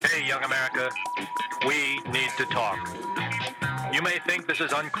young America, we need to talk. You may think this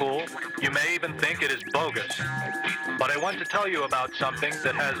is uncool. You may even think it is bogus. But I want to tell you about something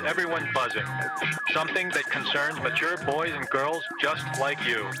that has everyone buzzing. Something that concerns mature boys and girls just like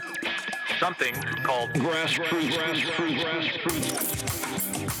you. Something called grassroots.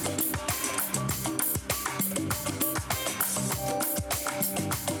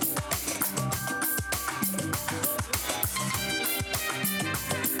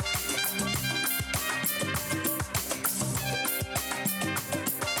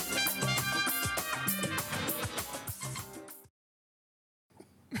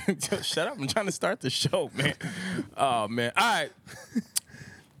 Shut up. I'm trying to start the show, man. Oh, man. All right.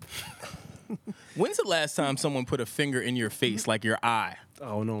 When's the last time someone put a finger in your face, like your eye? I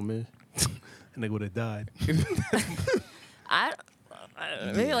don't know, man. And they would have died. Maybe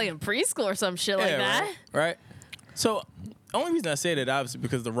like in preschool or some shit like that. Right? So, only reason I say that, obviously,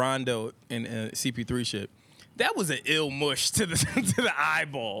 because the Rondo and CP3 shit, that was an ill mush to the to the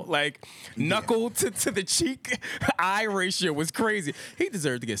eyeball. Like, knuckle to the cheek eye ratio was crazy. He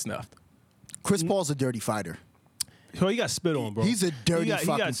deserved to get snuffed. Chris Paul's a dirty fighter. Yo, he got spit on, bro. He's a dirty he fucking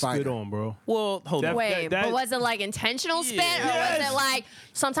got fighter. spit on, bro. Well, hold on. Wait, but was it like intentional spit, or was it like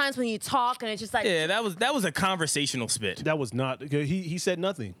sometimes when you talk and it's just like? Yeah, that was a conversational spit. That was not. He said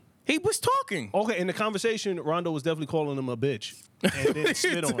nothing. He was talking. Okay, in the conversation, Rondo was definitely calling him a bitch and then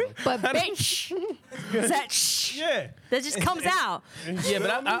spit on him. But bitch, is that shh? Yeah, That just comes out. Yeah, but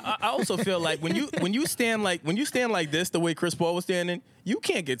I also feel like when you stand like this, the way Chris Paul was standing, you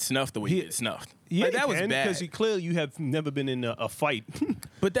can't get snuffed the way he get snuffed. Yeah, like, that was bad. because clearly you have never been in a fight.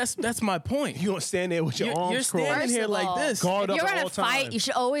 But that's my point. You don't stand there with your arms You're crossed. standing here like this. Guard If up you're at in all a fight, times. you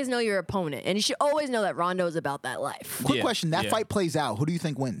should always know your opponent, and you should always know that Rondo is about that life. Quick Yeah, question: that yeah. fight plays out. Who do you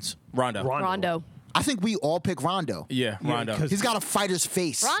think wins? Rondo. Rondo. I think we all pick Rondo. Yeah, Rondo. 'cause- He's got a fighter's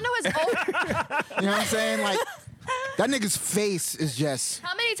face. Rondo is old. You know what I'm saying? Like that nigga's face is just.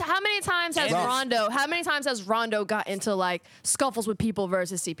 How many times has Rough. Rondo? How many times has Rondo got into like scuffles with people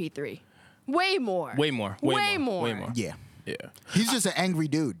versus CP3? Way more. Way more. Way more. Way more. Yeah. Yeah. He's just an angry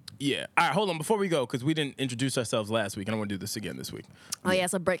dude. Yeah. All right, hold on. Before we go, because we didn't introduce ourselves last week, and I want to do this again this week. Oh yeah,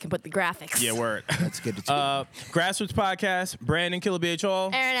 so Brett can put the graphics. Yeah, word. That's good. It's Grassroots Podcast, Brandon Killer BH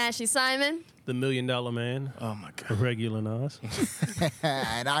Hall. Aaron Ashley Simon. the $1 Million Man, Oh, my God. Regular Nas.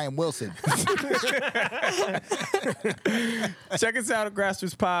 and I am Wilson. Check us out at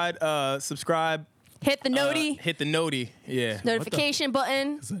Grassroots Pod. Subscribe. Hit the noti. Hit the noti. Yeah. Notification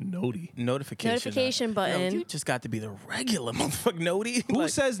button. It's a noti. Notification. Notification button. Yo, you just got to be the regular motherfucking noti. Who Like,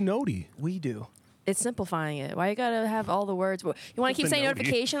 says noti? we do? It's simplifying it. Why you gotta have all the words? You want to keep saying noti.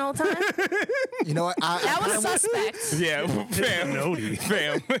 notification all the time? You know what? That was suspect. Yeah, fam. Noti.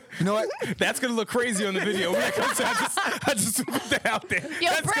 Fam. You know what? That's gonna look crazy on the video. When it comes out, I just put that out there. Yo,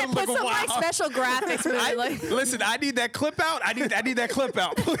 That's Brett, gonna put look some like wild. special graphics with it. Like, Listen, I need that clip out. I need that clip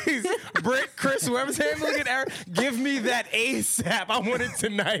out, please. Britt, Chris, whoever's handling it, Aaron, give me that ASAP. I want it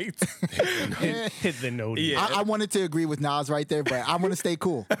tonight. Hit the noti. Yeah. I wanted to agree with Nas right there, but I want to stay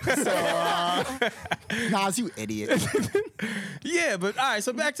cool. So, Nas, you idiot. Yeah, but all right.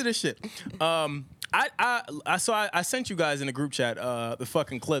 So back to this shit. I sent you guys in a group chat the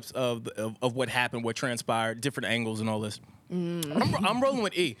fucking clips of what happened, what transpired, different angles, and all this. I'm rolling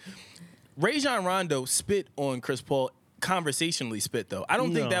with E. Rajon Rondo spit on Chris Paul. Conversationally spit though. I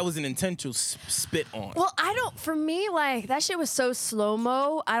don't think No. that was an intentional spit on. well, for me, like that shit was so slow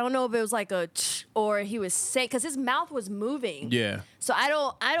mo. I don't know if it was like a or he was saying because his mouth was moving. Yeah. So I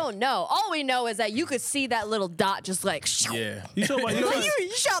don't know. All we know is that you could see that little dot just like. Yeah. You talking about, Like,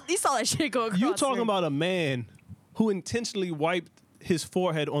 you saw that shit go across. you talking the- about a man who intentionally wiped his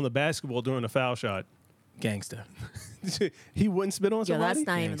forehead on the basketball during a foul shot. Gangster. He wouldn't spit on Yo, somebody? that's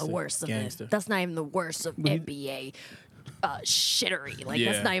not even the Gangster. worst of Gangster. it. That's not even the worst of NBA shittery. Like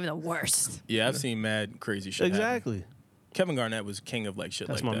Yeah. that's not even the worst. Yeah, I've seen mad crazy shit. happen. Exactly. Kevin Garnett was king of like shit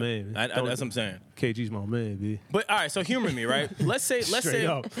That's like my that. man. That's what I'm saying. KG's my man, B. But all right, so humor me, right? Let's say Straight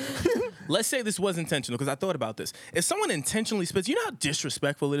up. let's say this was intentional because I thought about this. If someone intentionally spits, you know how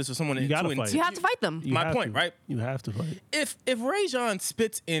disrespectful it is for someone You gotta to fight. You have to fight them. You My have point, to. right? You have to fight. If Rajon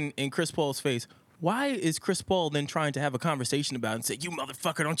spits in Chris Paul's face, why is Chris Paul then trying to have a conversation about it and say, "You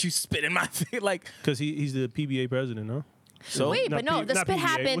motherfucker, don't you spit in my face?" Like, Because he's the PBA president, no? so Wait, but Not no, P- the not spit PBA.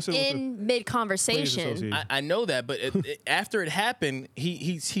 happened What's the in mid conversation. Association. I know that, but after it happened,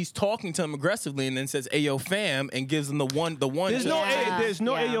 he's talking to him aggressively and then says, "Ayo, fam," and gives him the one. There's no, Yeah. there's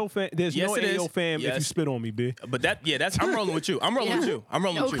no Yeah. AO fam. There's Yes, no it is. AO fam if you Yes. spit on me, B. But I'm rolling with you. I'm rolling with you. I'm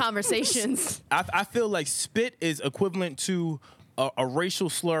rolling No with you. conversations. I feel like spit is equivalent to a racial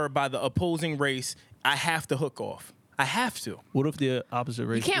slur by the opposing race. I have to hook off. I have to. What if the opposite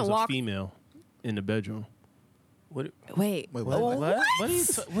race can't was walk- a female in the bedroom? What? Wait. Wait, What? what? What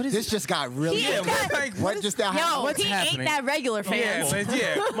is This just got really. He just got- like, what just now happened? Yo, What's he happening? ate that regular Yeah, fans. but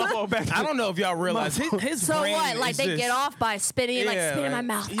yeah. My fault, back to- I don't know if y'all realize his So brain what? Like is they just, get off by spitting, like spit in my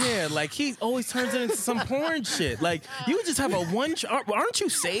mouth. Yeah, like he always turns it into some porn shit. Like you would just have a one. Aren't you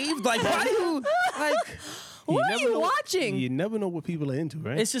saved? Like why do you like? What are never you know- watching? You never know what people are into,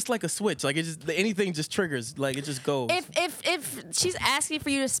 right? It's just like a switch. Like it just anything just triggers. Like it just goes. If she's asking for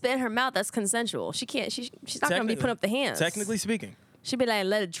you to spit in her mouth, that's consensual. She can't. She's not gonna be Technically- putting up the hands. Technically speaking. she'd be like,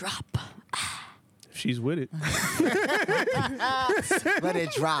 let it drop. If she's with it. Let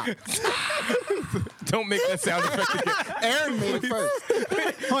it drop. Don't make that sound effect again. Aaron made it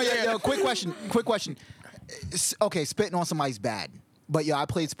first. Oh yeah, yo. Quick question. Okay, spitting on somebody's bad, but yo, I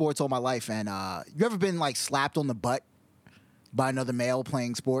played sports all my life, and you ever been like slapped on the butt by another male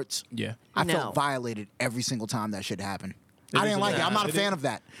playing sports? Yeah. I No. felt violated every single time that shit happened. I is didn't like it. I'm not a it fan is. of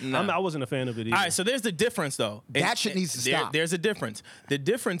that. I wasn't a fan of it either. All right, so there's the difference though. That shit needs to stop. There's a difference. The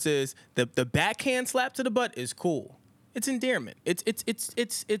difference is the backhand slap to the butt is cool. It's endearment. It's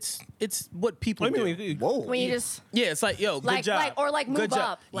what people Wait, do. wait, wait. Whoa. When you just Yeah, it's like yo, good Like- job. like- or like Good move job.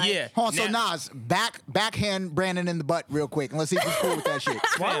 up, like- yeah. Hold on, so Now- Nas, backhand Brandon in the butt real quick, and let's see if he's cool with that shit.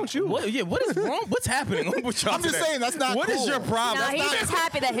 Why don't you? What is wrong? What's happening with y'all I'm just today? saying, that's not What is cool. your problem? nah, he's just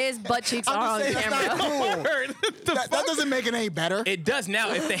happy that his butt cheeks are I'm on just saying that's camera. not cool. That doesn't make it any better. It does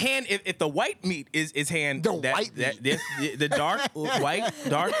now. If the hand, if the white meat is hand, The white meat. the dark white.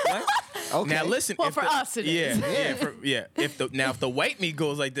 Okay. Now listen. Well, if for the- us it is. Yeah. If the white meat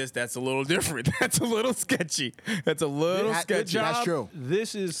goes like this, that's a little different. That's a little sketchy. That's a little sketchy. That's true.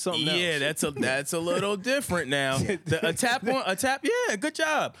 This is something else. Yeah, that's a little different now. A tap. Yeah, good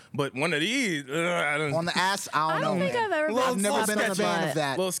job. But one of these, I don't, On the ass, I I don't don't know. think I've ever Little- been I've never slapped been on a the fan butt. of that.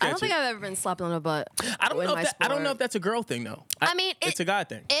 little I sketchy. don't think I've ever been slapped on the butt. I don't in know. my I don't know sport. if that's a girl thing though. I mean, it's a guy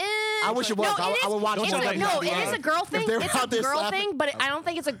thing. I wish it was. No, I would watch it's more a, like no, that. it is a girl thing. If they were It's out a there girl slapping- thing, but I don't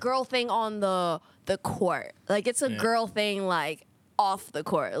think it's a girl thing on the court. Like it's a girl thing, like off the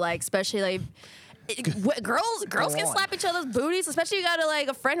court. Like especially like. Girls can on. slap each other's booties, especially you got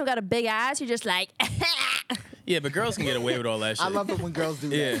a friend who got a big ass. You're just like, Yeah, but girls can get away with all that shit. I love it when girls do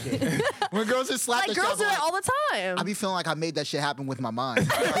Yeah. that shit. When girls just slap like the girls do shit, it all the time. I be feeling like I made that shit happen with my mind.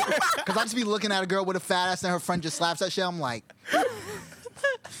 Because I just be looking at a girl with a fat ass and her friend just slaps that shit. I'm like,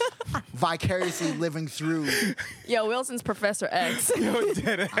 vicariously living through. Yo, Wilson's Professor X.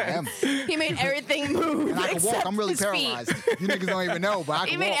 I am. He made everything move. And I can walk. except I'm really his feet. paralyzed. You niggas don't even know, but I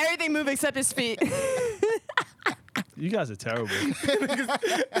He can made walk. everything move except his feet. You guys are terrible.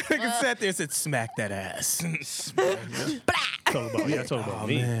 Nigga sat there and said, "Smack that ass." Talk about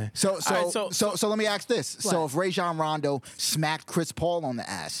me. So All right, so let me ask this. So What? if Rajon Rondo smacked Chris Paul on the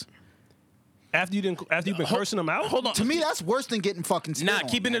ass, After you've been cursing them out? Hold on. to me that's worse than getting fucking spit Nah, on,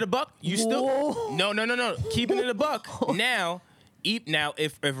 keeping man. it a buck. You still no. Keeping it a buck. Now,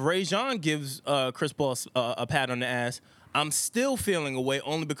 if Rajon gives Chris Paul a pat on the ass, I'm still feeling away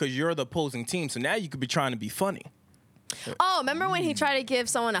only because you're the opposing team. So now you could be trying to be funny. Oh, remember when he tried to give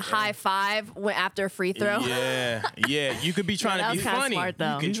someone a high five after a free throw? Yeah. You could be trying that to was be kinda funny. smart,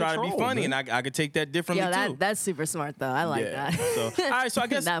 though. You can He's try a to be troll, funny, man. and I could take that differently Yo, too. that's super smart though. I like that. So, all right. So I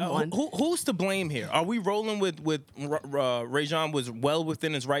guess That one. who's to blame here? Are we rolling with Rajon was well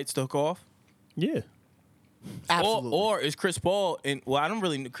within his rights to hook off? Yeah. Absolutely. Or is Chris Paul in? Well, I don't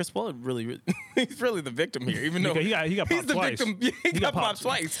really. Chris Paul really he's really the victim here, even though He got he's popped the twice. victim. Yeah, he got popped popped.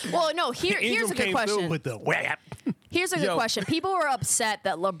 twice. Well, no. Here's Ingram a good came through question. with the whap. Here's a good Yo. question. People were upset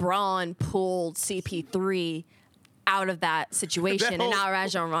that LeBron pulled CP3 out of that situation That and whole- not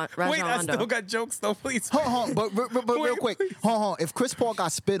Rajon Wait, I Rondo. still got jokes though. Please. Hold on, but real Wait, quick. Hold on. If Chris Paul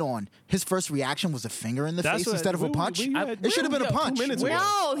got spit on, his first reaction was a finger in the That's face what- instead of a we- punch. we had- It should have been a Yo, 2 punch. minutes ago.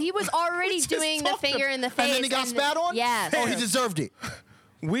 No, he was already just doing the talked finger in the face. And then he got spat on? Yes. Oh, he deserved it.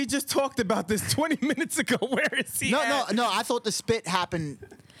 We just talked about this 20 minutes ago. Where is he? No, at? no. I thought the spit happened.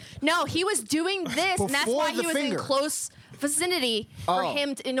 No, he was doing this, and that's Before why the he was finger. in close vicinity for Oh.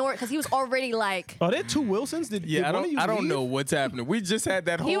 him to, in order, because he was already like, Are there two Wilsons? Did Yeah, I one of you don't leave? know what's happening. We just had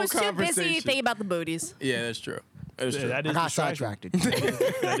that whole he was too conversation. busy thinking about the booties. Yeah, that's true. That's Yeah, true. that I is got distracting.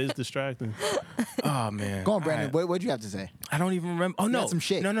 sidetracked. That is distracting. Oh man. Go on, Brandon. All right. What'd you have to say? I don't even remember. Oh no, got some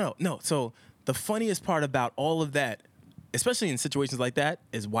shit. No. So the funniest part about all of that especially in situations like that,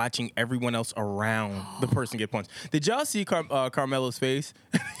 is watching everyone else around the person get punched. Did y'all see Carmelo's face?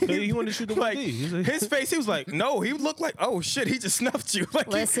 He wanted to shoot the Like YD. He's like, his face, he was like, no, he looked like, oh shit, he just snuffed you. Like,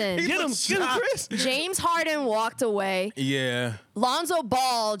 Listen. he Get him, looked get him, shocked. Chris. James Harden walked away. Yeah, Lonzo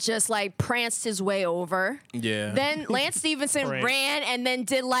Ball just like pranced his way over. yeah. Then Lance Stevenson Pranced. ran and then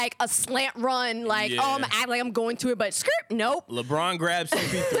did like a slant run, like, Yeah. oh, I'm acting like I'm going to it, but skirt, nope. LeBron grabs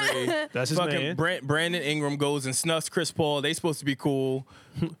CP3. That's his Fucking man. Brandon Ingram goes and snuffs Chris Paul. They supposed to be cool.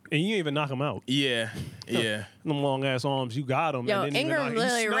 And you didn't even knock him out. Yeah, yeah. Them long ass arms, you got him. Yo, and then Ingram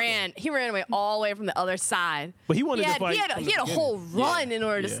literally ran. He ran away all the way from the other side. But he wanted He to had, fight. he had, from he the had a beginning. whole run in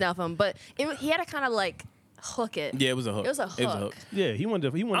order to Yeah. snuff him, but he had to kind of like hook it. Yeah, it was a hook. It was a hook. Yeah, he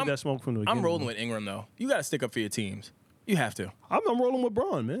wanted that smoke from the beginning. I'm rolling with Ingram though. You got to stick up for your teams. You have to. I'm rolling with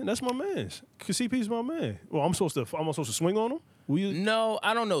Braun, man. That's my man. Cause CP's my man. Well, I'm supposed to swing on him. Will you? No,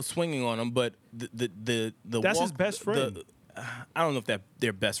 I don't know swinging on him, but the That's his walk- best friend. I don't know if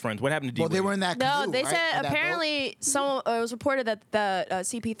they're best friends. What happened to D? Well, they Wade? were in that. No, canoe, they right? said In that boat? apparently it was reported that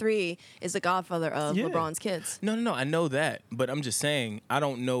CP3 is the godfather of Yeah. LeBron's kids. No. I know that, but I'm just saying I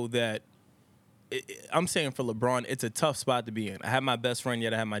don't know that. I'm saying for LeBron, it's a tough spot to be in. I have my best friend,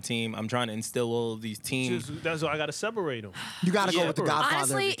 yet I have my team. I'm trying to instill all of these teams. That's why I got to separate them. You got to Yeah. go with the godfather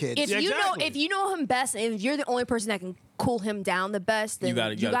Honestly, of your if kids. Yeah, you exactly. know if you know him best, and if you're the only person that can cool him down the best, then You got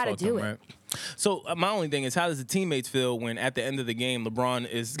to gotta talk to do him, it. right? So my only thing is, how does the teammates feel when at the end of the game, LeBron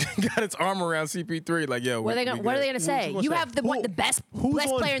is got his arm around CP3? Like, yo, What are they gonna say? you gonna You say? have the best Who's best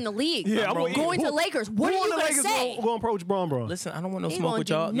on- player in the league. Yeah, I'm going waiting. to the Lakers. What Who are on you the gonna Lakers say? Going to approach Braun? Listen, I don't want no He smoke won't with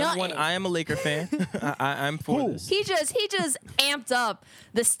do y'all. Number one, nothing. I am a Laker fan. I'm for Who? this. He just amped up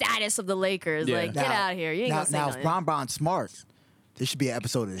the status of the Lakers. Yeah. Like, get out of here. You ain't gonna say Now, if nothing. Bron's smart, this should be an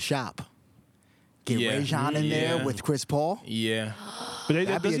episode of The Shop. Get Yeah. Ray John in there Yeah. with Chris Paul. Yeah, But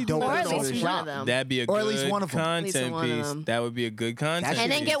That'd be does a he do dope that Or at episode on of the least The one Shop. of them. that'd be a Or at good least one of 'em. At least content one of piece. them. That would be a good content. That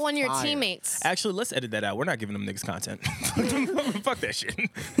And then shit get is one of your fire. teammates. Actually, let's edit that out. We're not giving them niggas content. Fuck that shit.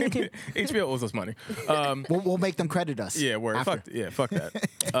 HBO owes us money. We'll make them credit us. Yeah, word. after. Fuck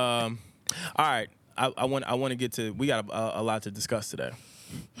that. All right. I want to get to. We got a lot to discuss today.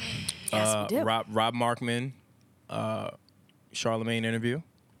 Yes, we do. Rob Markman, Charlemagne interview.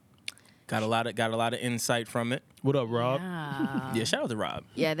 Got a lot of insight from it. What up, Rob? Yeah, shout out to Rob.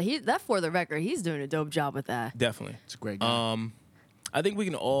 Yeah, that for the record, he's doing a dope job with that. Definitely. It's a great guy. I think we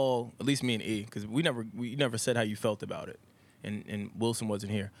can all, at least me and E, because we never said how you felt about it, and Wilson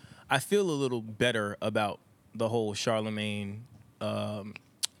wasn't here. I feel a little better about the whole Charlemagne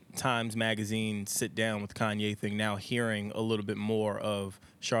Times Magazine sit down with Kanye thing now, hearing a little bit more of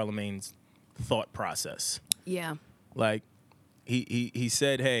Charlemagne's thought process. Yeah. Like he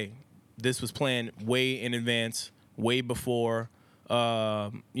said, hey, this was planned way in advance, way before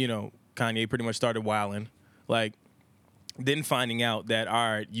Kanye pretty much started wilding. Like, then finding out that, all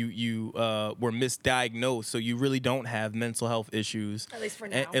right, you were misdiagnosed, so you really don't have mental health issues. At least for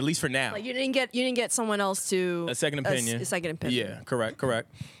now. At least for now. Like you didn't get someone else to A second opinion. A second opinion. Yeah,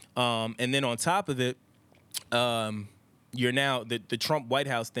 correct. And then on top of it, you're now the Trump White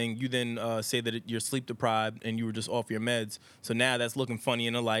House thing. You then say that you're sleep deprived and you were just off your meds. So now that's looking funny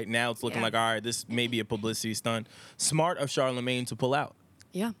in the light. Now it's looking Yeah. like, all right, this may be a publicity stunt. Smart of Charlemagne to pull out.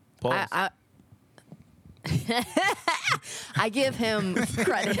 Yeah. Pause. I give him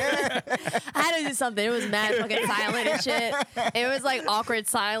credit. I had to do something. It was mad fucking silent and shit. It was like awkward You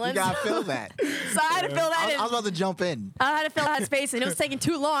silence. gotta feel that. So I had to fill that in. I was about to jump in. I had to fill that space, and it was taking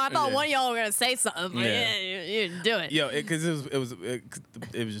too long. I thought Yeah. one of y'all were gonna say something, but Yeah. you didn't do it. Yo, because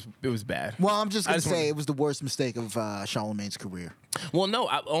it was bad. Well, I'm just I gonna just say wanna- it was the worst mistake of Charlemagne's career. Well, no.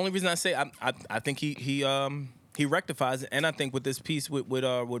 Only reason I say I think he rectifies it, and I think with this piece with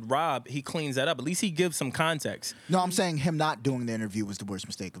Rob, he cleans that up. At least he gives some context. No, I'm saying him not doing the interview was the worst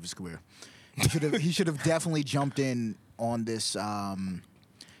mistake of his career. He should have definitely jumped in on this.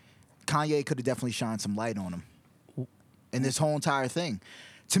 Kanye could have definitely shined some light on him in this whole entire thing.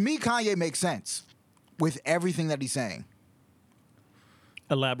 To me, Kanye makes sense with everything that he's saying.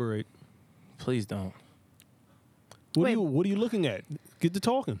 Elaborate. Please don't. What Wait. are you looking at? Get to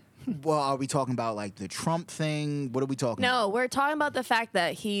talking. Well, are we talking about like the Trump thing? What are we talking about? No, we're talking about the fact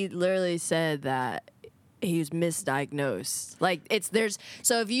that he literally said that he was misdiagnosed. Like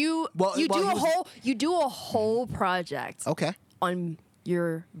so if you Well, you well, do he was- a whole project Okay. on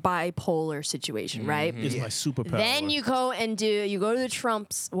your bipolar situation, right? It's my superpower. Then you go to the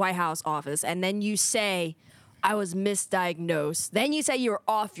Trump's White House office, and then you say, I was misdiagnosed. Then you say you're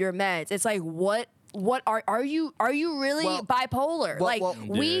off your meds. It's like, what are you really Well, bipolar? well,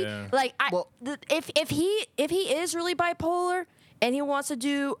 well, If he is really bipolar and he wants to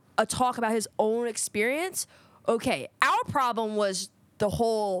do a talk about his own experience, okay, our problem was the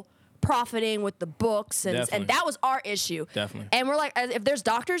whole profiting with the books, and Definitely. that was our issue. Definitely. And we're like, if there's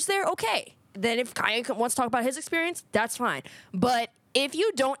doctors there, okay. Then if Kanye wants to talk about his experience, that's fine. But if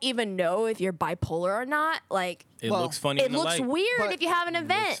you don't even know if you're bipolar or not, like, It Well, looks funny it in the looks light. weird But- if you have an It's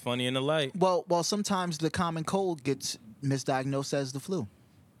event. funny in the light. Well, sometimes the common cold gets misdiagnosed as the flu.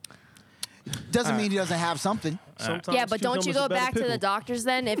 Doesn't mean he doesn't have something. Sometimes Yeah, but don't you cucumber's a go better back to the pickle. doctors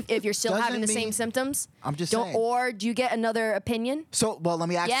then if you're still Doesn't having the same mean- symptoms? I'm just don't, saying. Or do you get another opinion? So, well, let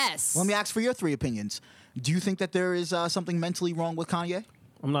me ask. Yes. Let me ask for your 3 opinions. Do you think that there is something mentally wrong with Kanye?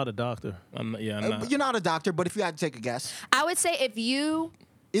 I'm not a doctor. I'm not. You're not a doctor, but if you had to take a guess, I would say if you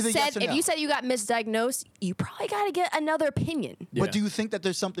Either said yes or if no. you said you got misdiagnosed, you probably got to get another opinion. Yeah. but do you think that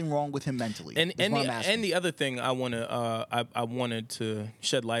there's something wrong with him mentally? And is what I'm asking. the other thing I wanted to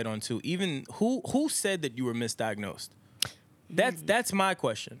shed light on too. Even who said that you were misdiagnosed? That's my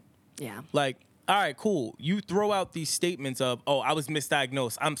question. Yeah. Like, all right, cool. You throw out these statements of, oh, I was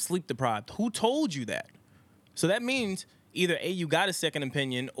misdiagnosed. I'm sleep deprived. Who told you that? So that means either A, you got a second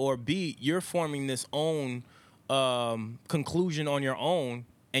opinion, or B, you're forming this own conclusion on your own,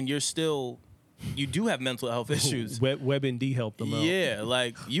 and you do have mental health issues. WebMD helped them out. Yeah,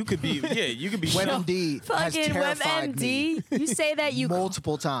 like you could be WebMD has Fucking terrified me WebMD. You say that you.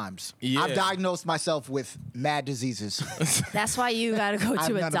 multiple times. Yeah. I've diagnosed myself with mad diseases. That's why you got to go I've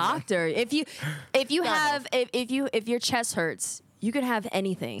to none a of that. doctor. If you I have if your chest hurts, you could have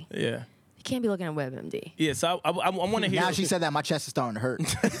anything. Yeah. You can't be looking at WebMD. Yeah, so I want to hear. Now she said that my chest is starting to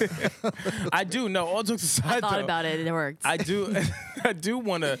hurt. I do. No, all jokes aside, Thought though, about it and it worked. I do. I do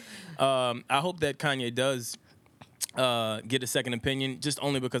want to. I hope that Kanye does get a second opinion, just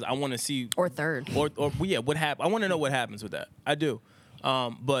only because I want to see or third. or yeah, what happen. I want to know what happens with that. I do.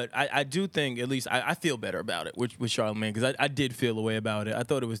 But I do think at least I feel better about it with Charlamagne, because I did feel a way about it. I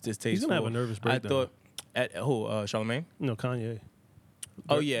thought it was distasteful. have a nervous breakdown. I thought at who Charlamagne? No, Kanye.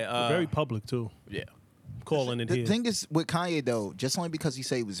 Oh yeah, Very public too. yeah. Calling it The here. thing is with Kanye though, just only because he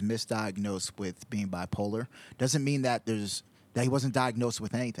said he was misdiagnosed with being bipolar doesn't mean that he wasn't diagnosed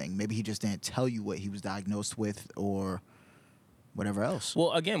with anything. Maybe he just didn't tell you what he was diagnosed with or whatever else.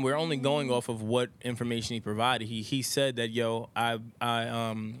 Well, again, we're only going off of what information he provided. He said that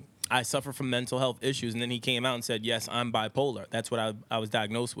I suffer from mental health issues, and then he came out and said, yes, I'm bipolar. That's what I was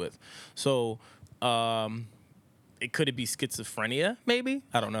diagnosed with. So, could it be schizophrenia? Maybe,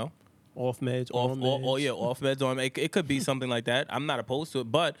 I don't know. Off meds, Off, on meds. off meds. On it could be something like that. I'm not opposed to it,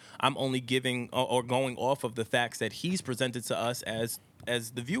 but I'm only giving or going off of the facts that he's presented to us as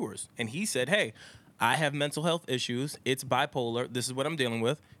the viewers. And he said, hey, I have mental health issues. It's bipolar. This is what I'm dealing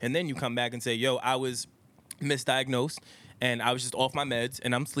with. And then you come back and say, yo, I was misdiagnosed and I was just off my meds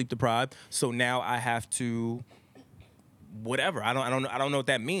and I'm sleep deprived. So now I have to whatever. I don't know what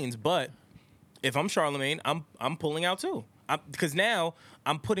that means, but if I'm Charlamagne, I'm pulling out too. Because now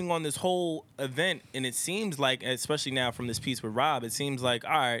I'm putting on this whole event, and it seems like, especially now from this piece with Rob, it seems like,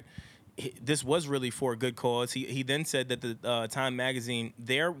 all right, this was really for a good cause. He then said that the Time Magazine,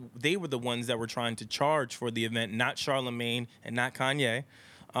 they were the ones that were trying to charge for the event, not Charlamagne and not Kanye.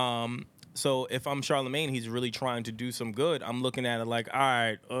 So if I'm Charlamagne, he's really trying to do some good. I'm looking at it like, all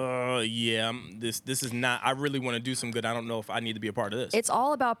right, yeah, this is not. I really want to do some good. I don't know if I need to be a part of this. It's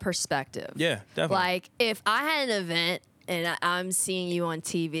all about perspective. Yeah, definitely. Like if I had an event and I'm seeing you on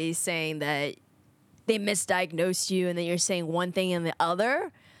TV saying that they misdiagnosed you and then you're saying one thing and the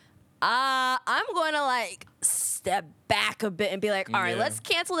other, I'm going to like step back a bit and be like, all right, Yeah. let's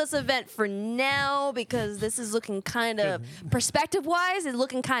cancel this event for now because this is looking kind of perspective-wise, it's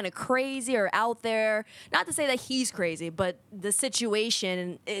looking kind of crazy or out there. Not to say that he's crazy, but the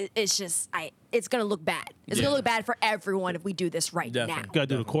situation it's just it's going to look bad. It's Yeah. going to look bad for everyone if we do this right Definitely. now. Gotta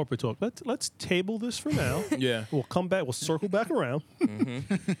do the corporate talk. Let's table this for now. Yeah. We'll come back. We'll circle back around.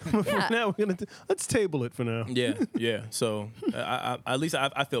 Yeah. Now we're gonna let's table it for now. Yeah. So at least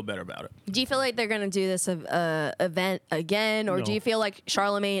I feel better about it. Do you feel like they're going to do this event again, or do No. you feel like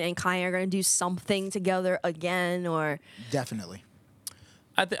Charlamagne and Kanye are going to do something together again, or Definitely.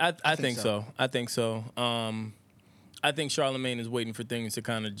 I think so. so. I think so. I think Charlamagne is waiting for things to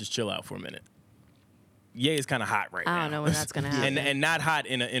kind of just chill out for a minute. Ye is kind of hot right now. I don't know when that's going to happen? and not hot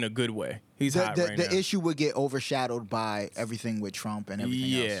in a good way. He's hot right The now. issue would get overshadowed by everything with Trump and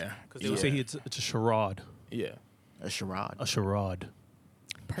everything else. Yeah. Because they would say it's a charade. Yeah. A charade. A charade.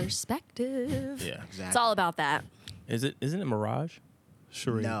 Perspective. Yeah. Exactly. It's all about that. Isn't it Mirage?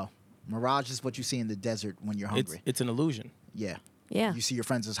 Charade. No. Mirage is what you see in the desert when you're hungry. It's an illusion. Yeah. Yeah. You see your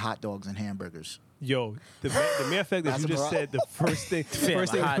friends as hot dogs and hamburgers. Yo, the mere fact that That's you just bro- said the first thing, Fam,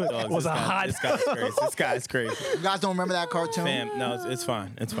 hot dogs. was a hot. This guy's crazy. This guy's crazy. You guys don't remember that cartoon? Fam, no, it's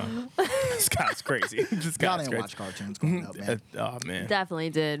fine. It's fine. This guy's crazy. This Y'all guy's didn't crazy. watch cartoons growing up, man. Oh man. Definitely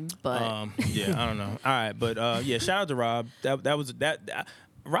did, but Yeah, I don't know. All right, but yeah, shout out to Rob.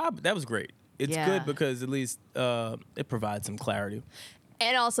 Rob, that was great. It's Yeah. good because at least it provides some clarity.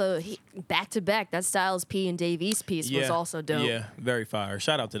 and also back to back, that Styles P and Dave East piece was also dope. Yeah, very fire.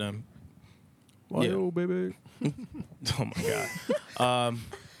 Shout out to them. Why, Yeah. yo, baby. Oh my god.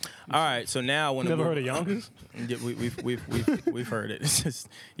 All right, so now I want to Never heard of Yonkers? Yeah, we've heard it. It's just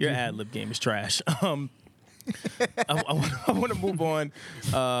your ad lib game is trash. I want to move on.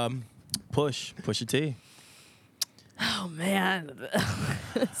 Pusha T. Oh man,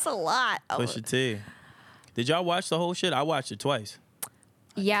 it's a lot. Pusha T. Did y'all watch the whole shit? I watched it twice.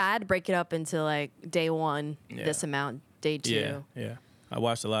 Yeah, I had to break it up into like day one, Yeah. this amount, day two. Yeah. I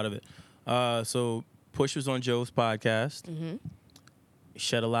watched a lot of it. So Push was on Joe's podcast. Mm-hmm. He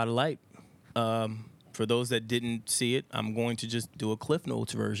shed a lot of light. For those that didn't see it, I'm going to just do a Cliff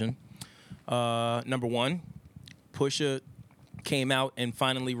Notes version. Number one, Pusha came out and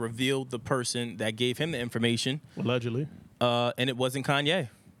finally revealed the person that gave him the information, Allegedly. and it wasn't Kanye.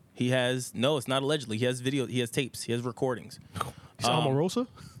 It's not allegedly. He has video. He has tapes. He has recordings. It's Omarosa?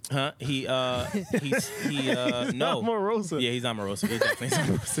 Huh? He's no. Omarosa. Yeah, he's Omarosa. He's definitely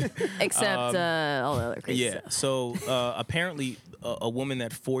Omarosa. Except all the other crazy Yeah. stuff. So apparently, a woman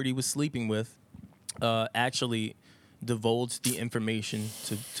that 40 was sleeping with actually divulged the information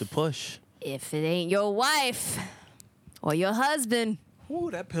to Push. If it ain't your wife or your husband, Ooh,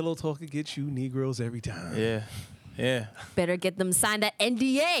 that pillow talk could get you Negroes every time. Yeah. better get them signed that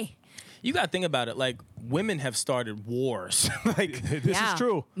NDA. You got to think about it. Like, women have started wars. Like, This is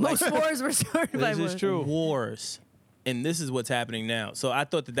true. Most wars were started by This is women. true. wars. And this is what's happening now. So I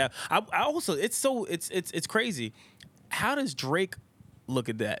thought I also, it's crazy. How does Drake look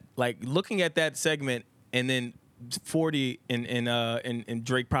at that? Like, looking at that segment and then 40 and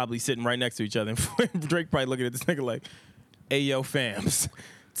Drake probably sitting right next to each other. And Drake probably looking at this nigga like, hey, yo, fams,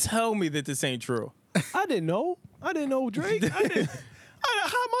 tell me that this ain't true. I didn't know Drake. How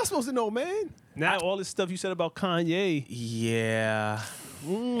am I supposed to know, man? Now all this stuff you said about Kanye. Yeah.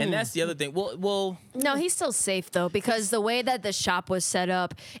 And that's the other thing. Well, No, he's still safe though, because the way that the shop was set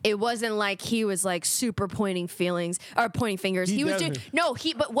up, it wasn't like he was like super pointing fingers. He was doing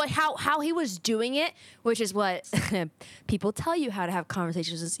definitely- how he was doing it, which is what people tell you how to have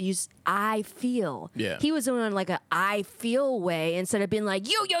conversations, is use I feel. Yeah. He was doing it in like a I feel way instead of being like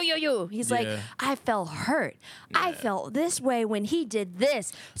you. He's like, Yeah. I felt hurt. I felt this way when he did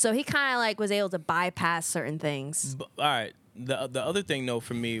this. So he kind of like was able to bypass certain things. all right. The other thing though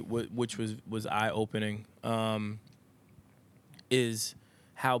for me, which was eye opening, is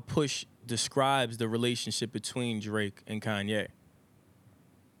how Push describes the relationship between Drake and Kanye.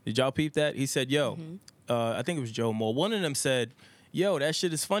 Did y'all peep that? He said, "Yo," I think it was Joe Moore. One of them said, "Yo, that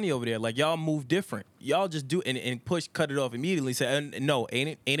shit is funny over there. Like y'all move different. Y'all just do." And Push cut it off immediately. Said, "No,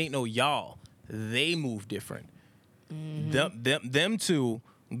 ain't no y'all. They move different. Them two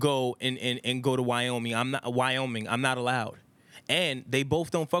go and go to Wyoming. I'm not allowed." And they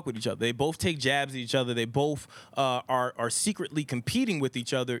both don't fuck with each other. They both take jabs at each other. They both are secretly competing with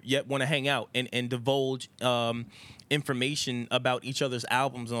each other, yet want to hang out and divulge information about each other's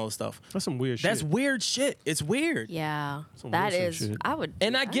albums and all this stuff. That's some weird shit. That's weird shit. It's weird. Yeah, Some that Wilson is. shit. I would.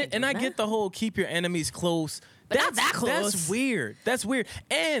 And I get the whole keep your enemies close. But not that close. That's weird. That's weird.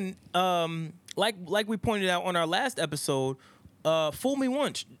 And like we pointed out on our last episode, fool me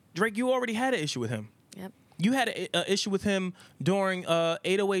once, Drake, you already had an issue with him. Yep. You had an issue with him during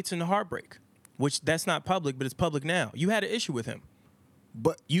 808s and Heartbreak, which that's not public, but it's public now. You had an issue with him.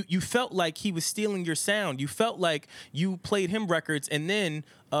 But You felt like he was stealing your sound. You felt like you played him records, and then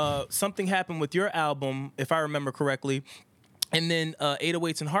something happened with your album, if I remember correctly. And then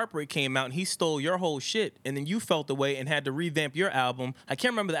 808s and Heartbreak came out, and he stole your whole shit. And then you felt the way and had to revamp your album. I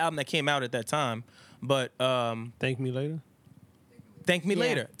can't remember the album that came out at that time, but Thank Me Later. Thank Me Yeah.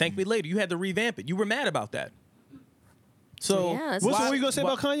 Later. Thank Me Later. You had to revamp it. You were mad about that. So Yeah, that's- What were you gonna say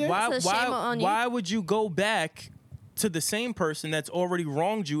about Kanye? That's a shame on you. why would you go back to the same person that's already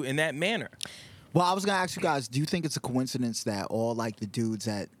wronged you in that manner? well, I was gonna ask you guys, do you think it's a coincidence that all like the dudes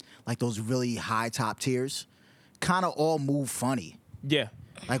at like those really high top tiers kind of all move funny? Yeah.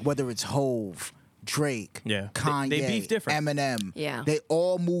 Like whether it's Hove, Drake, Yeah. Kanye, They beef different. Eminem. Yeah. They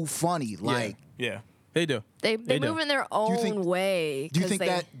all move funny. Like yeah. They do. They do. move in their own think- way. do you 'cause think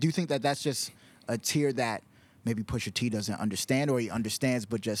they, do you think that that's just a tier that maybe Pusha T doesn't understand, or he understands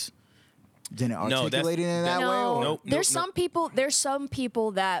but just Didn't No, articulate it in that way? No, Or? Nope. there's some people. There's some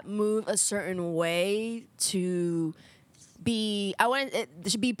people that move a certain way to be. It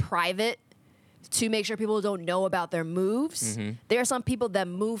should be private to make sure people don't know about their moves. There are some people that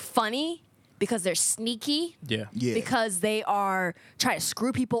move funny because they're sneaky. Yeah. Yeah. Because they are trying to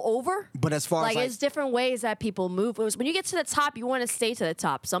screw people over. But as far as Like, it's different ways that people move. When you get to the top, you want to stay to the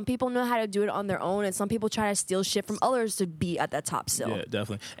top. Some people know how to do it on their own, and some people try to steal shit from others to be at that top still. Yeah,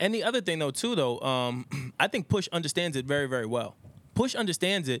 definitely. And the other thing though, I think Push understands it very, very well. Push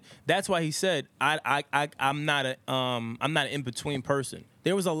understands it. That's why he said, I'm not an in-between person.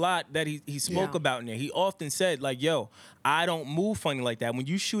 There was a lot that he spoke Yeah. about in there. He often said, like, yo, I don't move funny like that. When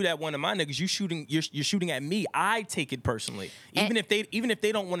you shoot at one of my niggas, you're shooting at me. I take it personally. Even if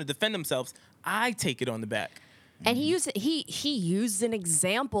they don't want to defend themselves, I take it on the back. And he used an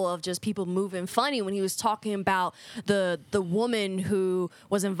example of just people moving funny when he was talking about the woman who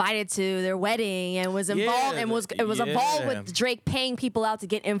was invited to their wedding and was involved involved with Drake paying people out to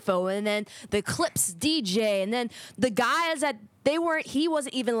get info, and then the Clips DJ, and then the guys that he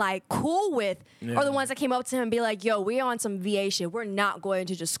wasn't even like cool with are the ones that came up to him and be like, yo, we're on some VA shit, we're not going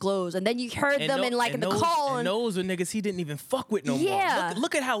to disclose. And then you heard them in the call, and those are niggas he didn't even fuck with no Yeah. more.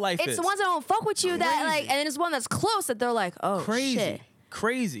 Look at how life is. it's the ones that don't fuck with you that like, and then there's one that's close that they're like, oh shit.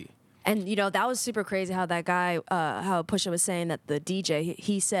 Crazy. And that was super crazy how that guy, how Pusha was saying that the DJ,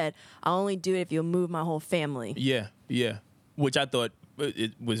 he said, "I'll only do it if you'll move my whole family." Yeah. Which I thought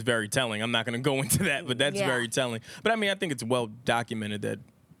it was very telling. I'm not going to go into that, but that's Yeah. very telling. But I mean, I think it's well documented that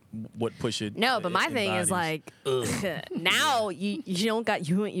what Pusha. No, but my thing is embodies. like, now you don't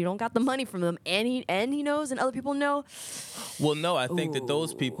got the money from them, and he knows, and other people know. Well, no, I think that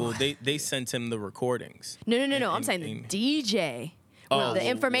those people they sent him the recordings. No. I'm saying the DJ. Oh. The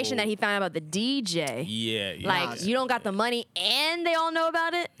information that he found about the DJ. Yeah. Like, you don't got the money, and they all know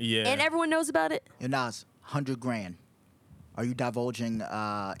about it. Yeah. And everyone knows about it. Yo, Nas, $100,000. Are you divulging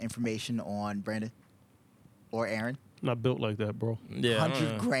information on Brandon or Aaron? Not built like that, bro. Yeah. I don't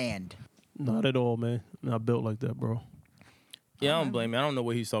know. $100,000. Not at all, man. Not built like that, bro. Yeah, I don't blame him. I don't know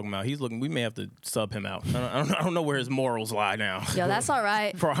what he's talking about. He's looking. We may have to sub him out. I don't know where his morals lie now. Yo, that's all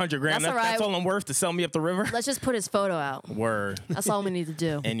right. For $100,000, That's all right. that's all I'm worth to sell me up the river. Let's just put his photo out. Word. That's all we need to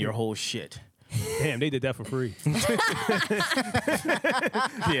do. And your whole shit. Damn, they did that for free.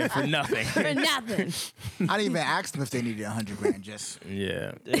 Yeah, for nothing. For nothing. I didn't even ask them if they needed $100,000. Just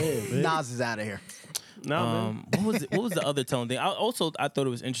Yeah. Nas is out of here. No, man. What was the other telling thing? I thought it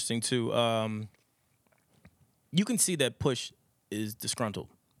was interesting too. You can see that Push is disgruntled.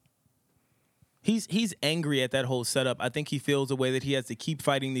 He's angry at that whole setup. I think he feels a way that he has to keep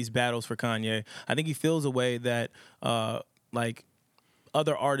fighting these battles for Kanye. I think he feels a way that like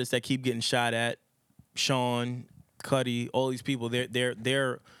other artists that keep getting shot at, Sean, Cudi, all these people,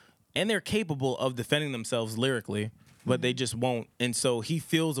 they're capable of defending themselves lyrically, but they just won't. And so he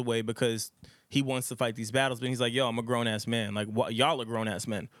feels a way because he wants to fight these battles, but he's like, yo, I'm a grown-ass man. Like, y'all are grown-ass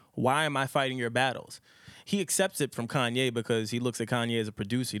men. Why am I fighting your battles? He accepts it from Kanye because he looks at Kanye as a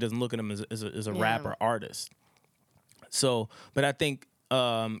producer. He doesn't look at him as a rapper artist. So, but I think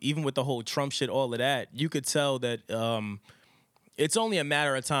even with the whole Trump shit, all of that, you could tell that it's only a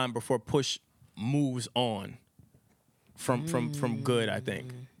matter of time before Push moves on from good, I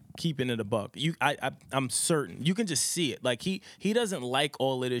think. Keeping it a buck. I'm certain. You can just see it. Like he doesn't like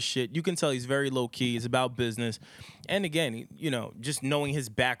all of this shit. You can tell he's very low key. It's about business. And again, just knowing his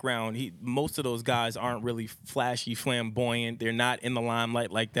background, most of those guys aren't really flashy, flamboyant. They're not in the limelight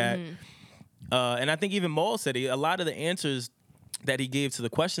like that. And I think even Maul said a lot of the answers that he gave to the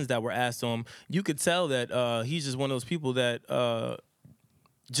questions that were asked to him, you could tell that he's just one of those people that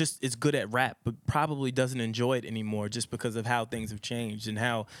just is good at rap, but probably doesn't enjoy it anymore just because of how things have changed and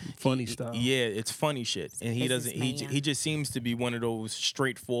how Funny style. Yeah, it's funny shit, and he doesn't. Businessman. He just seems to be one of those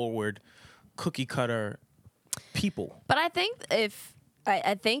straightforward, cookie cutter people. But I think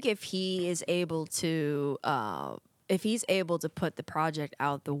if he is able to put the project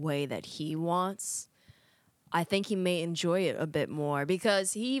out the way that he wants, I think he may enjoy it a bit more,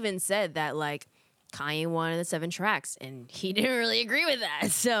 because he even said that like Kanye wanted the 7 tracks and he didn't really agree with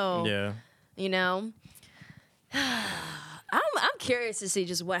that. So Yeah. I'm curious to see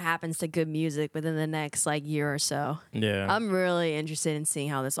just what happens to good music within the next like year or so. Yeah. I'm really interested in seeing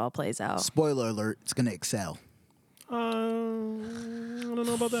how this all plays out. Spoiler alert, it's going to excel. I don't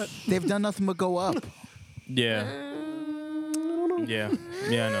know about that. They've done nothing but go up. Yeah. Yeah.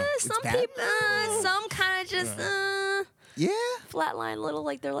 Yeah, I know. Some bad? people, some kind of just Yeah. flatline, a little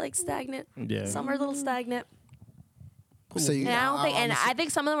like they're like stagnant. Yeah. Some are a little stagnant. So you, And I don't think, and I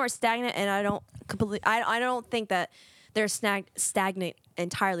think some of them are stagnant, and I don't completely. I don't think that they're stagnant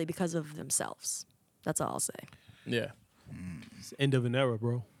entirely because of themselves. That's all I'll say. Yeah. It's the end of an era,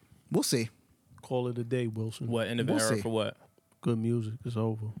 bro. We'll see. Call it a day, Wilson. What end of We'll era see. for what? Good music is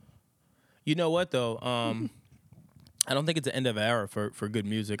over. You know what though? I don't think it's the end of an era for good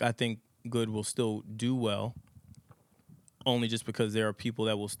music. I think good will still do well. Only just because there are people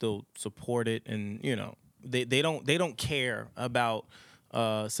that will still support it, and you know they don't care about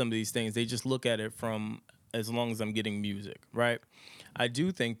some of these things. They just look at it from as long as I'm getting music, right? I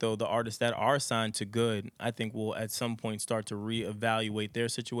do think though the artists that are signed to good, I think will at some point start to reevaluate their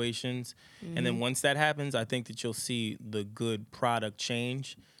situations, and then once that happens, I think that you'll see the good product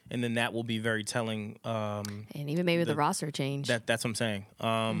change, and then that will be very telling. And even maybe the roster change. That's what I'm saying.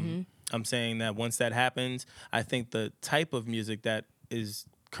 I'm saying that once that happens, I think the type of music that is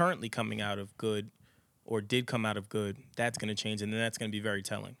currently coming out of good or did come out of good, that's going to change, and then that's going to be very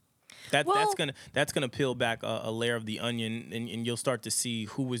telling. That's gonna peel back a layer of the onion, and you'll start to see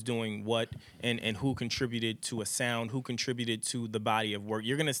who was doing what and who contributed to a sound, who contributed to the body of work.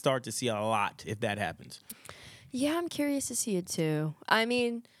 You're gonna start to see a lot if that happens. Yeah, I'm curious to see it too. I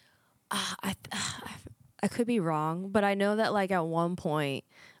mean, I could be wrong, but I know that like at one point,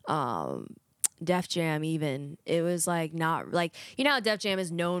 Def Jam even, it was like not like, you know how Def Jam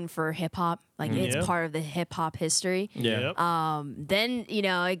is known for hip hop, like it's part of the hip hop history. Yeah. Then, you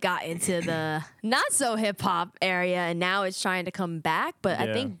know, it got into the not so hip hop area, and now it's trying to come back. But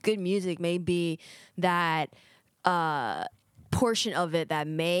I think good music may be that portion of it that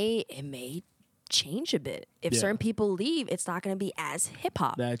may change a bit. If certain people leave, it's not going to be as hip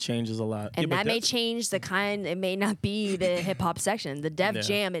hop. That changes a lot. And that may change the kind. It may not be the hip hop section. The Def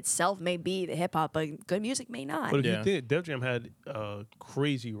Jam itself may be the hip hop, but good music may not. But if you think Def Jam had a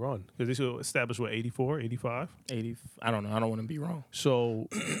crazy run, because they were established, what, 84, 85? 80. I don't know. I don't want to be wrong. So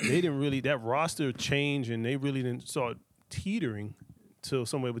they didn't really, that roster changed, and they really didn't start teetering till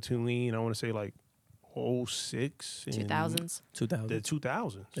somewhere between, I want to say like 06 and 2000s. 2000. the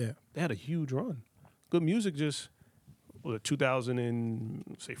 2000s. Yeah. They had a huge run. Good music just,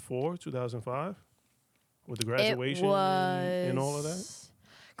 2004, 2005? With the graduation and all of that?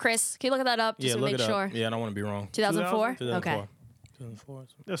 Chris, can you look that up just to look make it up. sure? Yeah, I don't want to be wrong. 2004? 2004. Okay. 2004.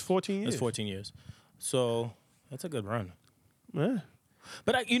 That's 14 years. That's 14 years. So that's a good run. Yeah.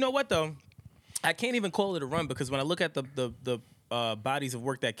 But you know what though? I can't even call it a run because when I look at the bodies of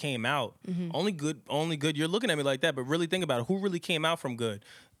work that came out, only good. You're looking at me like that, but really think about it. Who really came out from good?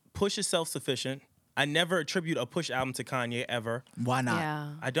 Push is self-sufficient. I never attribute a Push album to Kanye ever. Why not?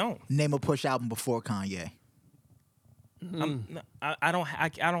 Yeah. I don't. Name a Push album before Kanye.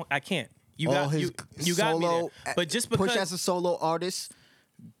 I can't. You All got his you got me solo, there. But just because Push as a solo artist,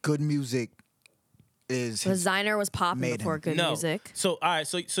 good music is his, Designer was popping made before him. good no. music. So all right.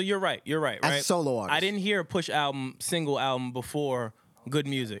 So you're right. You're right. As a Right. solo artist. I didn't hear a Push single album before good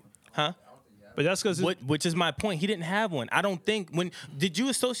music, huh? But that's because Which is my point. He didn't have one. I don't think did you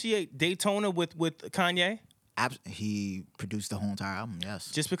associate Daytona with Kanye? he produced the whole entire album.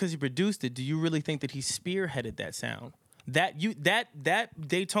 Yes. Just because he produced it, do you really think that he spearheaded that sound? That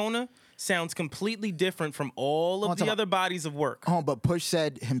Daytona sounds completely different from all of the other bodies of work. But Push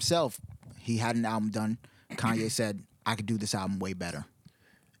said himself he had an album done. Kanye said, I could do this album way better.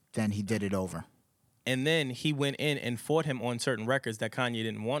 Then he did it over. And then he went in and fought him on certain records that Kanye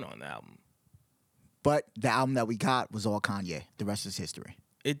didn't want on the album. But the album that we got was all Kanye. The rest is history.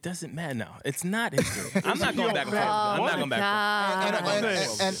 It doesn't matter. No, it's not history. I'm not going back and forth. I'm not going back and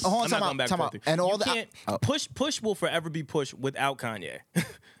forth. And hold on, I'm not going back time and out. forth. And all You the can't, Push will forever be Push without Kanye.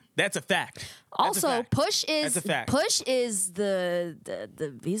 That's a fact. That's a Also, fact. Push That's a fact. is the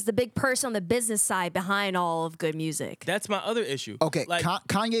he's the big person on the business side behind all of good music. That's my other issue. Okay, Like,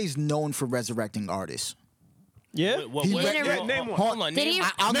 Kanye's known for resurrecting artists. yeah. what- He what- didn't hold- re- name one. Hold on. Did Name he-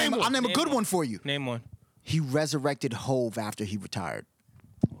 one. I'll name a Name good one. one for you. Name one. He resurrected Hove after he retired.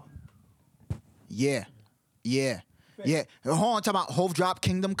 Yeah. Hold on, talking about Hove dropped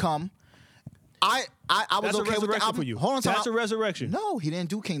Kingdom Come. I was That's a okay with the resurrection album. for you. Hold on, That's a time out. resurrection. No, he didn't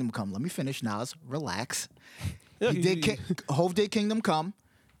do Kingdom Come. Let me finish, Nas. Relax. Yeah, He did. Hove did Kingdom Come.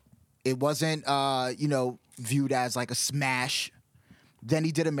 It wasn't, viewed as like a smash. Then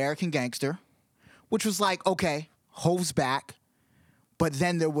he did American Gangster, which was like, okay, Hove's back. But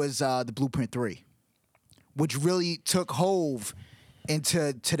then there was the Blueprint 3, which really took Hove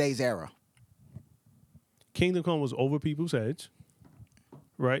into today's era. Kingdom Come was over people's heads,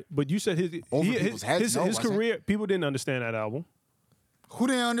 right? But you said Over people's heads? No, it his wasn't. career, people didn't understand that album. Who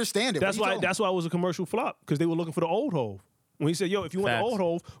didn't understand it? That's why it was a commercial flop, because they were looking for the old Hove. When he said, "Yo, if you want the Facts. old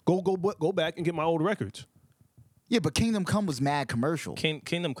Hove, go back and get my old records." Yeah, but Kingdom Come was mad commercial.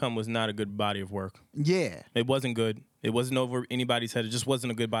 Kingdom Come was not a good body of work. Yeah. It wasn't good. It wasn't over anybody's head. It just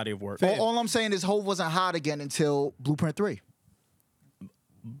wasn't a good body of work. All I'm saying is Hov wasn't hot again until Blueprint 3.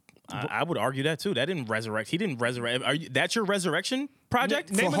 I would argue that too. That didn't resurrect. He didn't resurrect. That's your resurrection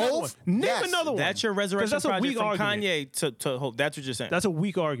project? Name For another Hov? one. Name Yes. another one. That's your resurrection that's a project weak from argument. Kanye to Hov. That's what you're saying. That's a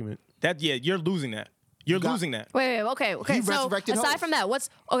weak argument. You're losing that. You're got- losing that. Wait, okay. He So resurrected aside Hov. from that,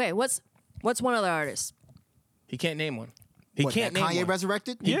 what's one other artist? He can't name one. He What, can't that name Kanye one.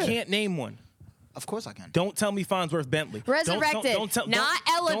 resurrected? He Yeah. can't name one. Of course I can. Don't tell me Farnsworth Bentley. Resurrected, Don't not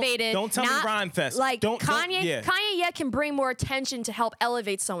elevated. Don't tell not, me Rhyme Fest. Like don't, Kanye, yeah. Kanye yet can bring more attention to help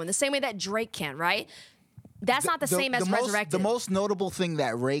elevate someone, the same way that Drake can, right? That's not the same as resurrected. The most notable thing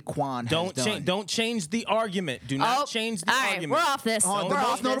that Raekwon has done. Don't change the argument. Do not change the all right, argument. we're off this. The We're off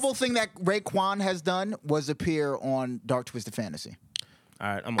most this. notable thing that Raekwon has done was appear on Dark Twisted Fantasy. All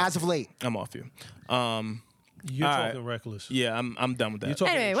right, I'm As off of late. I'm off you. You're All talking right. reckless. Yeah, I'm done with that. You're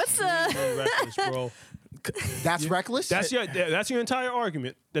talking Anyway, what's the- extremely reckless, bro? That's reckless? That's your entire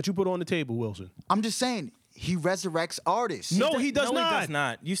argument that you put on the table, Wilson. I'm just saying, he resurrects artists. No, he does no, not. He does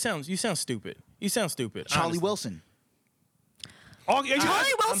not. You sound stupid. You sound stupid. Charlie honestly. Wilson.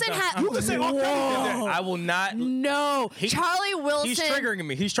 Charlie Wilson had. You can say R. Kelly did that. I will not. No, Charlie Wilson. He's triggering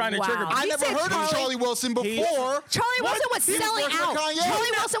me. He's trying to Wow. trigger me. I He never said heard of Charlie- Charlie Wilson before. Charlie Wilson was He was selling working with out. Kanye.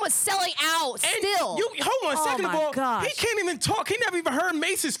 Charlie Wilson was selling out And still. You hold on. Oh Second of my all, gosh. he can't even talk. He never even heard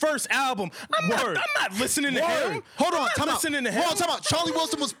Mace's first album. I'm not listening to him. Hold on, I'm time not out. listening to him. Hold on, time out. Charlie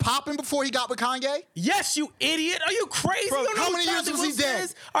Wilson was popping before he got with Kanye? Yes, you idiot. Are you crazy? Bro, You don't know how who many years Charlie was he Wilson dead?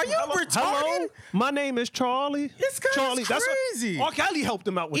 is? Are you retarded? Hello, my name is Charlie. This guy's Charlie. crazy. R. Kelly helped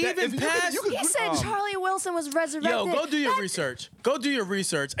him out with that. Even past- He said Charlie Wilson was resurrected. Yo, go do your That- research. Go do your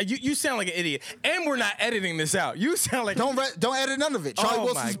research. You sound like an idiot. And we're not editing this out. You sound like Don't edit none of it. Charlie Oh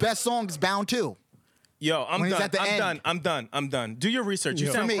Wilson's my- best song is Bound 2. Yo, I'm When he's done. at the end. I'm done. Do your research. You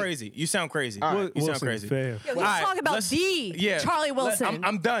Yo. sound For me. crazy. You sound crazy. All right. You sound Wilson, crazy. fair. Yo, let's All right, talk about let's- the Charlie Wilson.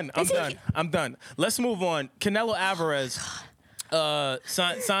 I'm done. I'm Is he- done. I'm done. Let's move on. Canelo Alvarez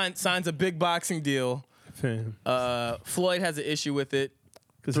signs a big boxing deal. Fam. Floyd has an issue with it.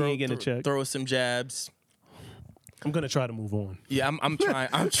 Because he ain't getting a check. Throw some jabs. I'm going to try to move on. Yeah, I'm trying.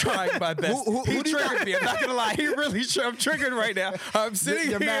 I'm trying my best. Who He do you triggered got? me. I'm not gonna lie. He really. I'm triggered right now. I'm sitting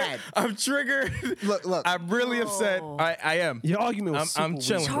You're here. mad. I'm triggered. Look. I'm really upset. I am. Your argument was I'm super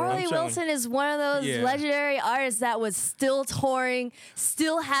chilling. weak. Charlie I'm chilling. Wilson is one of those Yeah. legendary artists that was still touring,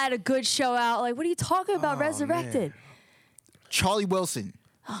 still had a good show out. Like, what are you talking about? Resurrected. Charlie Wilson.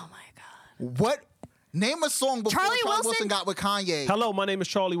 Oh my God. What? Name a song before Charlie Charlie Wilson? Wilson got with Kanye. Hello, my name is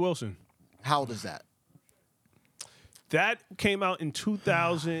Charlie Wilson. How old is that? That came out in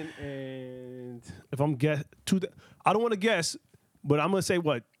 2000 and if I'm I don't want to guess, but I'm gonna say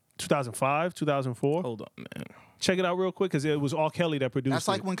what 2005, 2004. Hold on, man. Check it out real quick because it was R. Kelly that produced That's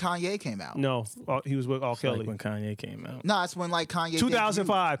like it. when Kanye came out. No, he was with R. Kelly. Like when Kanye came out. No, that's when like Kanye.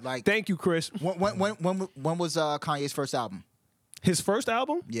 2005. debuted. Like Thank you, Chris. when was Kanye's first album? His first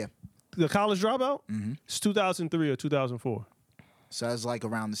album, Yeah, The College Dropout, it's 2003 or 2004. so that's like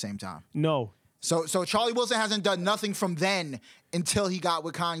around the same time. No, So Charlie Wilson hasn't done nothing from then until he got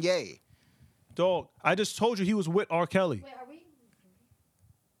with Kanye. dog. I just told you he was with R. Kelly. Are we?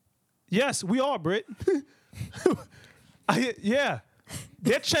 Yes, we are, Britt. Yeah.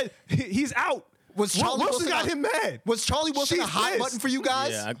 He's out. Was Charlie Wilson got him mad? Was Charlie Wilson She's a hot pissed. button for you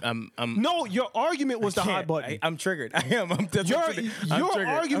guys? Yeah, I'm. No, your argument was the hot can't. button. I'm triggered. I am. I'm Your triggered.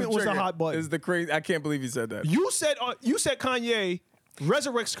 argument was the hot button. It's the crazy. I can't believe you said that. You said Kanye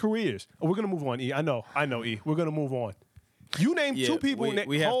resurrects careers. Oh, we're gonna move on, E. I know, E. We're gonna move on. You named Yeah, two people.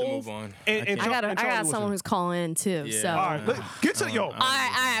 we have to Hov move on. And I got Charlie someone Wilson. who's calling in too. Yeah. So. All right, get to yo. All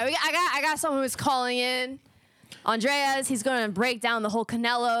right. I got someone who's calling in. Andreas, he's going to break down the whole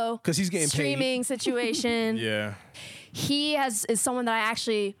Canelo 'Cause he's getting paid. streaming situation. Yeah. He is someone that I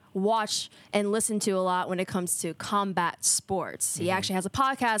actually watch and listen to a lot when it comes to combat sports. He actually has a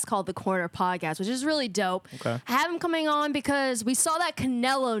podcast called The Corner Podcast, which is really dope. Okay. I have him coming on because we saw that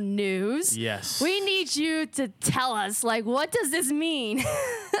Canelo news. Yes. We need you to tell us, like, what does this mean?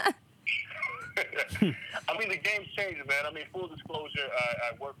 I mean, the game's changing, man. I mean, full disclosure,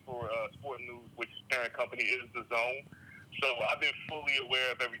 I work for Sport News, which parent company is The Zone. So I've been fully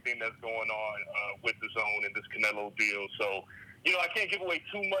aware of everything that's going on with The Zone and this Canelo deal. So, you know, I can't give away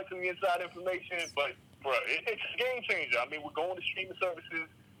too much of the inside information, but, bro, it's a game changer. I mean, we're going to streaming services.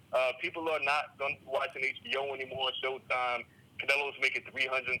 People are not going to be watching HBO anymore, Showtime. Canelo's making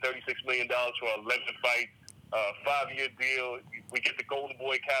 $336 million for 11 fights. 5-year deal. We get the Golden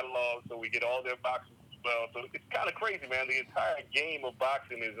Boy catalog, so we get all their boxing as well. So it's kind of crazy, man. The entire game of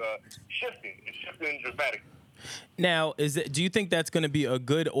boxing is shifting. It's shifting dramatically. Now, do you think that's going to be a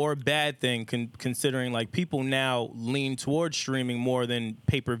good or bad thing, considering like people now lean towards streaming more than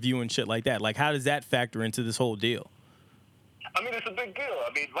pay-per-view and shit like that? Like, how does that factor into this whole deal? I mean, it's a big deal.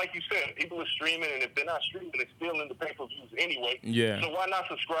 I mean, like you said, people are streaming, and if they're not streaming, they're still in the pay-per-views anyway. Yeah. So why not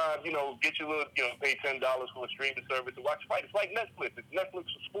subscribe? You know, get your little, pay $10 for a streaming service to watch a fight. It's like Netflix. It's Netflix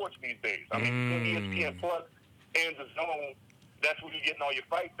for sports these days. I mean, ESPN Plus and the Zone. That's where you're getting all your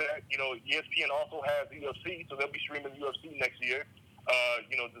fights at. You know, ESPN also has UFC, so they'll be streaming UFC next year.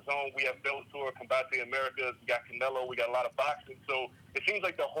 The Zone, we have Bellator, Combate Americas, we got Canelo, we got a lot of boxing. So it seems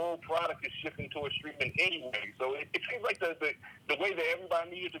like the whole product is shifting towards streaming anyway. So it seems like the way that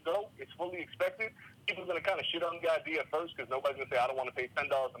everybody needed to go, it's fully expected. People are going to kind of shit on the idea first because nobody's going to say, I don't want to pay $10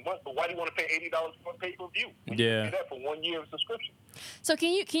 a month. But why do you want to pay $80 for a pay-per-view? You can do that for 1 year of subscription. So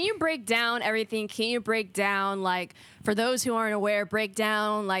can you break down everything? Can you break down, like, for those who aren't aware, break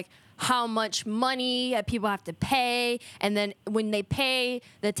down, like, how much money people have to pay, and then when they pay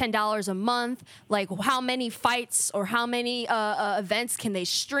the $10 a month, like how many fights or how many events can they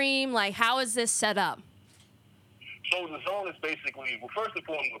stream? Like, how is this set up? So the Zone is basically, well, first and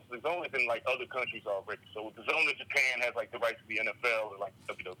foremost, the Zone is in like other countries already. So the Zone in Japan has like the rights to the NFL and like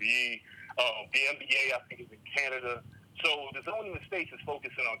WWE. The NBA, I think, is in Canada. So the Zone in the States is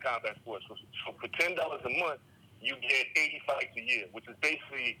focusing on combat sports. So for $10 a month, you get 80 fights a year, which is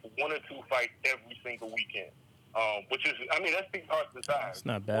basically 1 or 2 fights every single weekend. Which is, I mean, that's big hard to decide. It's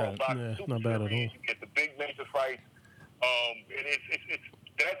not bad. Yeah, it's not bad at all. You get the big major fights. And it's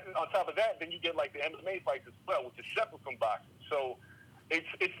that, on top of that, then you get like the MMA fights as well, which is separate from boxing. So it's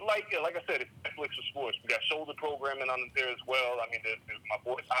like I said, it's Netflix for sports. We got shoulder programming on there as well. I mean, there's my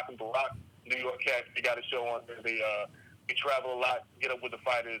boys Hakim Barak, New York Cats. They got a show on there. They travel a lot, get up with the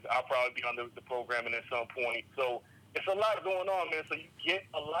fighters. I'll probably be on the programming at some point. So it's a lot going on, man. So you get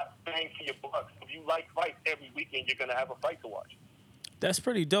a lot bang for your bucks. If you like fights every weekend, you're going to have a fight to watch. That's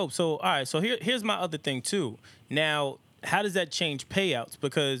pretty dope. So, all right. So here's my other thing too. Now, how does that change payouts?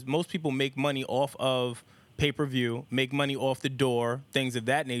 Because most people make money off of pay-per-view, make money off the door, things of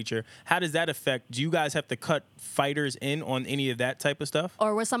that nature. How does that affect? Do you guys have to cut fighters in on any of that type of stuff?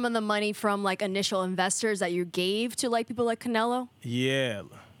 Or was some of the money from like initial investors that you gave to like people like Canelo? Yeah.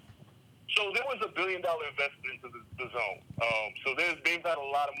 So there was $1 billion investment into the Zone. So they've got a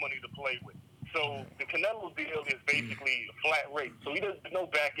lot of money to play with. So the Canelo deal is basically a flat rate. So there's no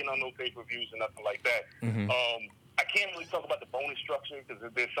backing on no pay-per-views and nothing like that. I can't really talk about the bonus structure because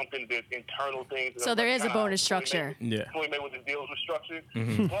there's internal things. So there is a bonus structure. Floyd Mayweather deals were structured.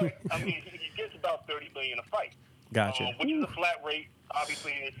 But, I mean, he gets about $30 million a fight. Gotcha. Which is a flat rate.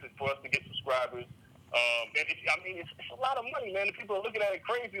 Obviously, it's for us to get subscribers. And it's a lot of money, man. And people are looking at it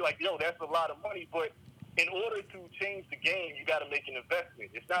crazy like, yo, that's a lot of money. But in order to change the game, you got to make an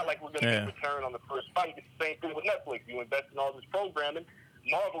investment. It's not like we're going to get a return on the first fight. It's the same thing with Netflix. You invest in all this programming.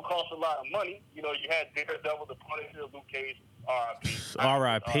 Marvel costs a lot of money. You know, you had Daredevil, The Punisher, Luke Cage, R.I.P.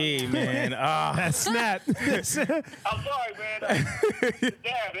 R.I.P. Man. That snap. I'm sorry, man.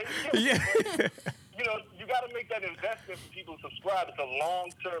 Yeah. You know, you got to make that investment for people to subscribe. It's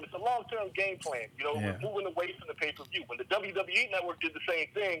a long-term game plan. You know, we're moving away from the pay-per-view. When the WWE Network did the same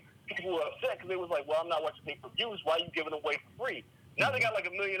thing, people were upset because they was like, well, I'm not watching pay-per-views. Why are you giving them away for free? Now they got like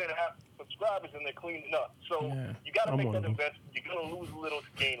 1.5 million subscribers and they're cleaning up. So you got to make that investment. You're going to lose a little to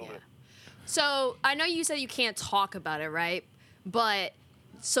gain a little. So I know you said you can't talk about it, right? But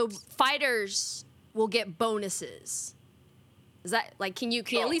so fighters will get bonuses. Is that like, can you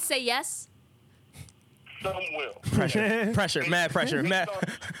at least say yes? Some will. Pressure, mad pressure,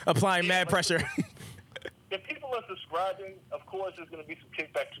 applying mad pressure. If people are subscribing, of course, there's going to be some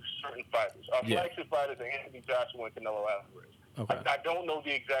kickback to certain fighters. Our flagship fighters are Anthony Joshua and Canelo Alvarez. Okay. I don't know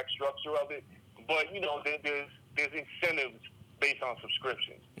the exact structure of it, but, you know, there's incentives based on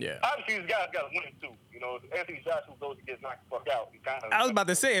subscriptions. Yeah. Obviously, these guys got to win, too. You know, if Anthony Joshua goes and gets knocked the fuck out, he kind of... I was about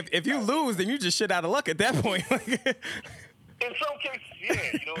to say, if you lose, then you just shit out of luck at that point. In some cases, yeah,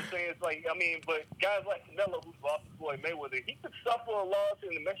 you know what I'm saying? It's like, I mean, but guys like Canelo, who's lost to Floyd Mayweather, he could suffer a loss,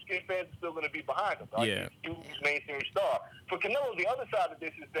 and the Mexican fans are still going to be behind him. Right? Yeah. He's a huge mainstream star. For Canelo, the other side of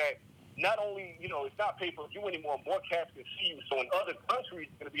this is that not only, you know, it's not pay-per-view anymore, more cats can see you. So in other countries,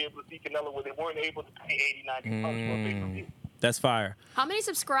 you're going to be able to see Canelo where they weren't able to pay 80, 90 bucks for a pay-per-view. That's fire. How many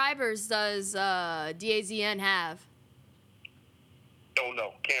subscribers does DAZN have? Don't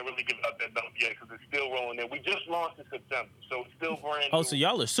know. Can't really give out that number yet because it's still rolling in. We just launched in September, so it's still brand new. Oh, so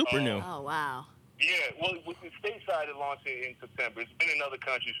y'all are super new. Oh, wow. Yeah, well, with the stateside, it launched in September. It's been in other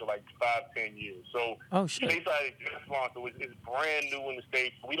countries for like 5-10 years. So shit. stateside is just launched, so it's brand new in the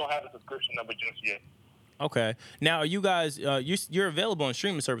States. We don't have a subscription number just yet. Okay. Now, are you guys? You're available on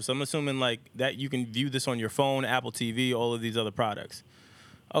streaming service. I'm assuming like that you can view this on your phone, Apple TV, all of these other products.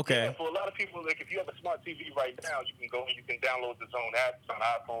 Okay. Yeah, for a lot of people, like if you have a smart TV right now, you can go and you can download the Zone app. It's on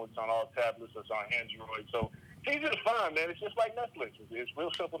iPhone, it's on all tablets, it's on Android. So it's easy to find, man. It's just like Netflix. It's real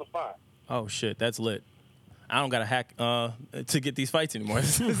simple to find. Oh shit, that's lit. I don't gotta hack to get these fights anymore.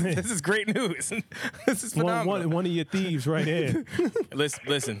 This is great news. This is phenomenal. One of your thieves right here.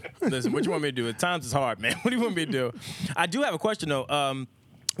 Listen. What you want me to do? At times it's hard, man. What do you want me to do? I do have a question though.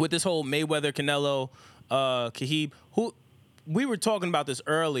 With this whole Mayweather, Canelo, Khabib, who we were talking about this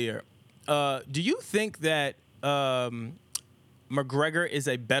earlier. Do you think that McGregor is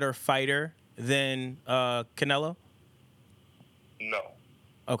a better fighter than Canelo? No.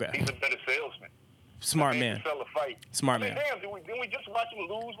 Okay. He's a better salesman. Smart He man. sell a fight. Smart I mean, man. Damn, didn't we just watch him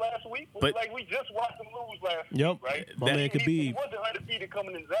lose last week? But- Like, we just watched him lose last Yep. week, right? My man He Khabib. wasn't undefeated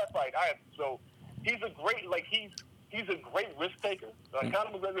coming into that fight either. So he's a great, he's a great risk taker.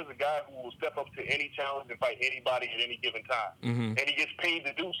 Conor McGregor is a guy who will step up to any challenge and fight anybody at any given time. And he gets paid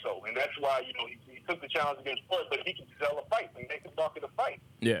to do so. And that's why, he took the challenge against Floyd, but he can sell a fight and make a buck in a fight.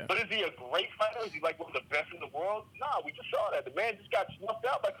 Yeah. But is he a great fighter? Is he like one of the best in the world? Nah, we just saw that. The man just got snuffed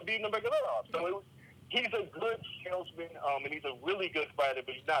out by Khabib Nurmagomedov. So he's a good salesman, and he's a really good fighter,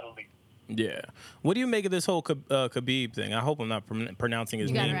 but he's not elite. Yeah. What do you make of this whole Khabib thing? I hope I'm not pronouncing his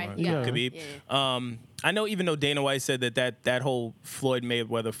You got it name right. wrong. You got it. Khabib. Yeah. I know even though Dana White said that whole Floyd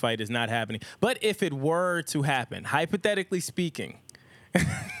Mayweather fight is not happening, but if it were to happen, hypothetically speaking, See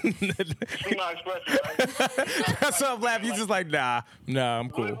my expression, right? that's why I'm laughing. He's just like, nah, I'm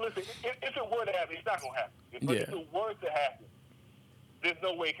cool. Listen, if it were to happen, it's not going to happen. If Yeah. it were to happen, there's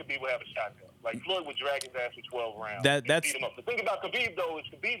no way Khabib would have a shot there. Like, Floyd would drag his ass for 12 rounds. That's- and beat him up. The thing about Khabib, though, is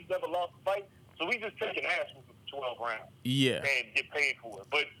Khabib's never lost a fight, so he's just taking ass for 12 rounds. Yeah. And get paid for it.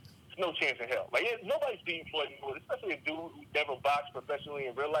 But there's no chance in hell. Like, nobody's beating Floyd Mayweather, especially a dude who never boxed professionally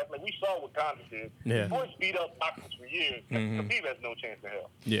in real life. Like, we saw what Conor did. Yeah. Floyd's beat up boxers for years. Khabib has no chance in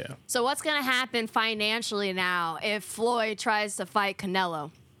hell. Yeah. So what's gonna happen financially now if Floyd tries to fight Canelo?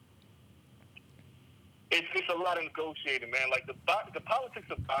 It's a lot of negotiating, man. Like the politics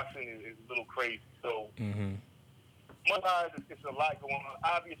of boxing is a little crazy. So, my eyes, it's a lot going on.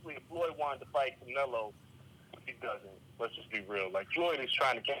 Obviously, if Floyd wanted to fight Canelo, he doesn't. Let's just be real. Like Floyd is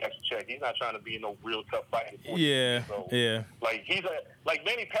trying to cash a check. He's not trying to be no real tough fighter. Yeah. So, Yeah. Like like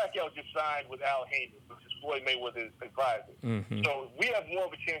Manny Pacquiao just signed with Al Haymon, which is Floyd Mayweather's advisor. So we have more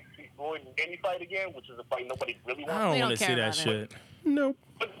of a chance to see Floyd and Manny fight again, which is a fight nobody really wants. I don't We want don't to see care that about it. shit. Nope.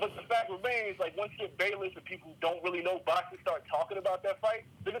 But the fact remains, like, once you get Bayless and people who don't really know boxing start talking about that fight,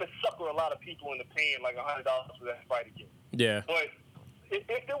 they're going to sucker a lot of people into paying, like, $100 for that fight again. Yeah. But if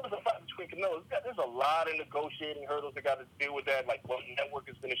there was a fight between Canelo, there's a lot of negotiating hurdles that got to deal with that. Like, what network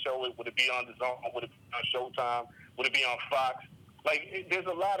is going to show it? Would it be on The Zone? Would it be on Showtime? Would it be on Fox? Like, there's a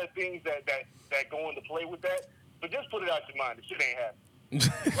lot of things that go into play with that. But just put it out your mind. The shit ain't happening.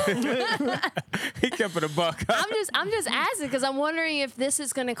 He kept it a buck. I'm just asking because I'm wondering if this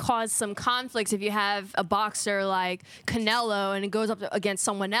is going to cause some conflicts if you have a boxer like Canelo and it goes up against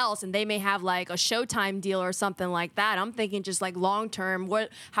someone else and they may have like a Showtime deal or something like that. I'm thinking just like long term,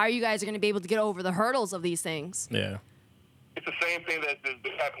 how are you guys going to be able to get over the hurdles of these things? Yeah. It's the same thing that's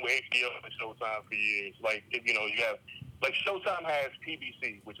been happening with HBO and Showtime for years. Like, you have, like, Showtime has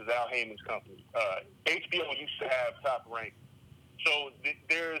PBC, which is Al Heyman's company. HBO used to have Top Rank. So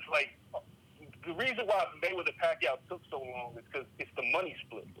there's, like, the reason why Mayweather Pacquiao took so long is because it's the money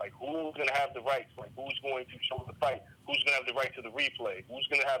split. Like, who's going to have the rights? Like, who's going to show the fight? Who's going to have the right to the replay? Who's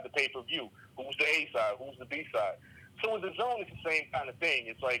going to have the pay-per-view? Who's the A side? Who's the B side? So with The Zone, it's the same kind of thing.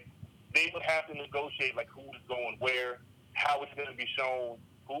 It's like they would have to negotiate, like, who's going where, how it's going to be shown,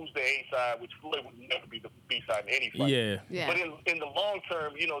 who's the A side, which Floyd would never be the B side in any fight. Yeah. But in the long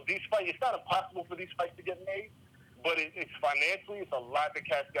term, these fights, it's not impossible for these fights to get made, but it's financially, it's a lot that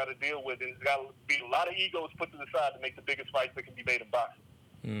cats got to deal with, and there's got to be a lot of egos put to the side to make the biggest fights that can be made in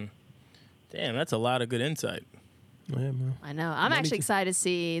boxing. Damn, that's a lot of good insight. Yeah, man. I know. I'm actually excited to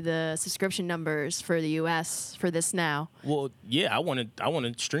see the subscription numbers for the U.S. for this now. Well, yeah, I want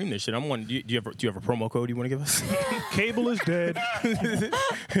to stream this shit. Do you have a promo code you want to give us? Cable is dead.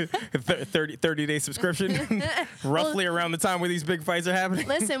 30-day subscription, roughly around the time where these big fights are happening.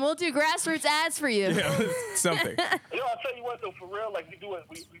 Listen, we'll do grassroots ads for you. Something. I'll tell you what, though, for real, like, we do have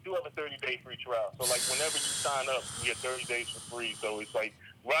a 30-day free trial. So, like, whenever you sign up, you get 30 days for free. So it's, like,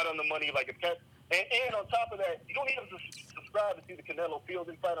 right on the money, like, and on top of that, you don't even have to subscribe to see the Canelo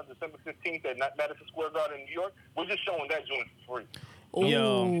Fielding fight on December 15th at Madison Square Garden in New York. We're just showing that joint for free.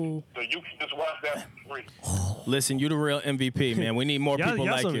 Yo. So you can just watch that for free. Listen, you the real MVP, man. We need more people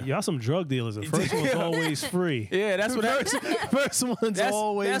like you. Y'all some drug dealers. The first one's always free. Yeah, that's what First one's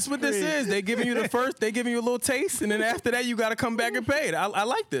always that's what free. this is. They giving you the first, they giving you a little taste, and then after that, you got to come back and pay it. I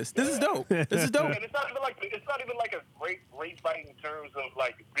like this. This is dope. This is dope. And it's not even like a great fight in terms of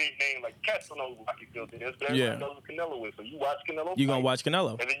like big name like Castro knows what Holyfield is, but everybody knows what Canelo is. So you watch Canelo. You gonna fight, watch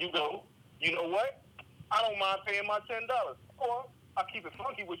Canelo? and then you go, you know what? I don't mind paying my $10. Or I keep it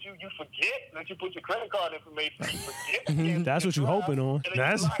funky with you. You forget that you put your credit card information. You forget. That's what you hoping on.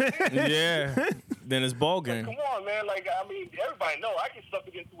 That's Yeah. Then it's ball game. Come on, man. Like, I mean, everybody know I get stuck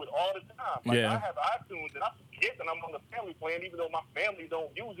into it all the time. Like, Yeah. I have iTunes and I forget that I'm on the family plan, even though my family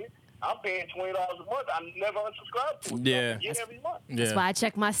don't use it. I'm paying $20 a month. I never unsubscribe to it. Yeah. I forget every month. That's why I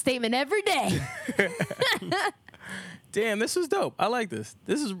check my statement every day. Damn, this was dope. I like this.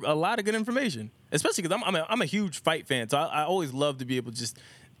 This is a lot of good information, especially because I'm a huge fight fan, so I always love to be able to just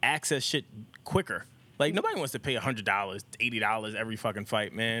access shit quicker. Like nobody wants to pay $100, $80 every fucking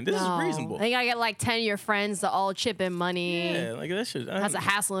fight, man. This is reasonable. I think I get like 10 of your friends to all chip in money. Yeah, like that shit. That's a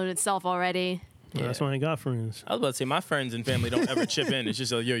hassle in itself already. Yeah, that's why I ain't got friends. I was about to say my friends and family don't ever chip in. It's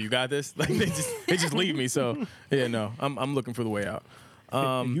just like, yo, you got this. Like they just leave me. So yeah, no, I'm looking for the way out.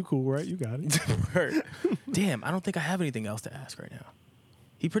 You cool, right? You got it. Word. Damn, I don't think I have anything else to ask right now.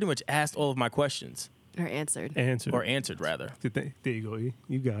 He pretty much asked all of my questions, Or answered. Answer. or answered rather. There you go, E.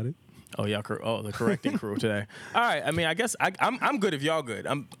 You got it. Oh yeah, the correcting crew today. All right, I mean, I guess I'm good if y'all good.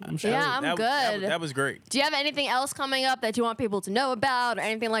 I'm sure. Yeah, I'm good. That was great. Do you have anything else coming up that you want people to know about or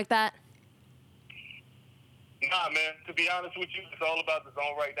anything like that? Nah, man. To be honest with you, it's all about the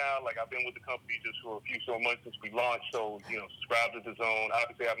Zone right now. Like, I've been with the company just for a few short months since we launched. So, subscribe to the Zone.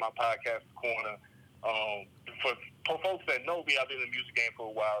 Obviously, I have my podcast, The Corner. For folks that know me, I've been in the music game for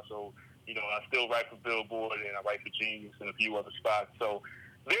a while. So, I still write for Billboard and I write for Genius and a few other spots. So,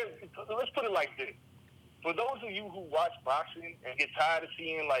 let's put it like this. For those of you who watch boxing and get tired of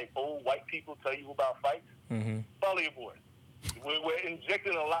seeing, like, old white people tell you about fights, follow your boy. We're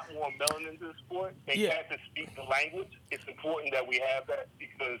injecting a lot more melanin into the sport and cats that speak the language. It's important that we have that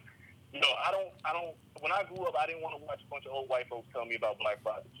because, I don't. When I grew up, I didn't want to watch a bunch of old white folks tell me about Black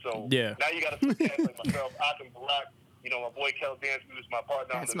Friday. So now you got to put cats like myself, Akim Barack, my boy Kel Dansby, who's my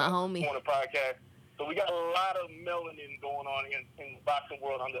partner That's on my the homie. Corner podcast. So we got a lot of melanin going on in the boxing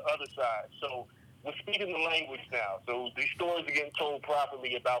world on the other side. So we're speaking the language now. So these stories are getting told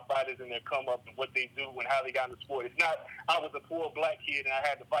properly about fighters and their come up and what they do and how they got in the sport. It's not, I was a poor black kid and I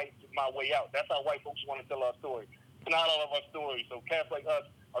had to fight my way out. That's how white folks want to tell our story. It's not all of our stories. So cats like us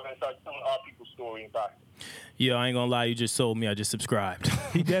are going to start telling our people's story in boxing. Yo, I ain't gonna lie, you just sold me. I just subscribed.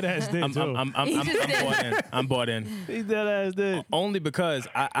 He dead ass did I'm too. bought in. I'm bought in. He dead ass did. Only because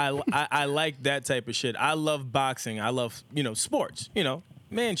I like that type of shit. I love boxing. I love sports.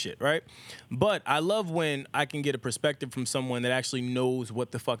 Man shit, right? But I love when I can get a perspective from someone that actually knows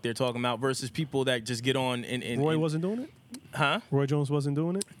what the fuck they're talking about versus people that just get on and Roy wasn't doing it? Huh? Roy Jones wasn't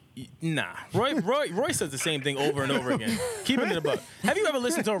doing it? Nah. Roy says the same thing over and over again. Keeping it a buck. Have you ever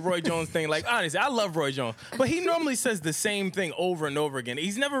listened to a Roy Jones thing? Like, honestly, I love Roy Jones. But he normally says the same thing over and over again.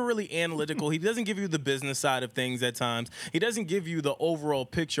 He's never really analytical. He doesn't give you the business side of things at times. He doesn't give you the overall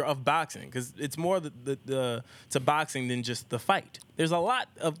picture of boxing because it's more to boxing than just the fight. There's a lot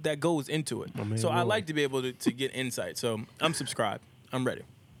of that goes into it. So I like to be able to get insight. So I'm subscribed. I'm ready.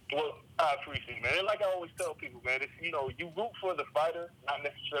 Well, I appreciate it, man. And like I always tell people, man, it's, you root for the fighter, not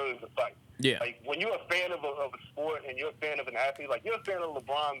necessarily the fight. Yeah. Like, when you're a fan of a sport and you're a fan of an athlete, like, you're a fan of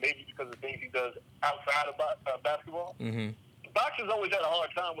LeBron maybe because of things he does outside of basketball. Mm-hmm. Boxers always had a hard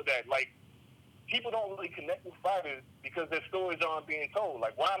time with that. Like, people don't really connect with fighters because their stories aren't being told.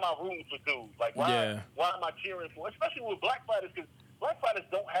 Like, why am I rooting for dudes? Like, why am I cheering for? Especially with black fighters, because black fighters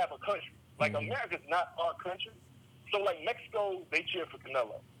don't have a country. Like, America's not our country. So, like, Mexico, they cheer for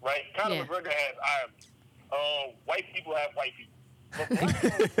Canelo, right? Conor McGregor has Ireland. White people have white people. But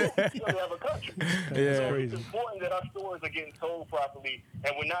black people don't have a country. Yeah. So it's important that our stories are getting told properly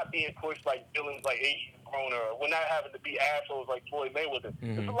and we're not being pushed like villains like Adrian Broner, or we're not having to be assholes like Floyd Mayweather.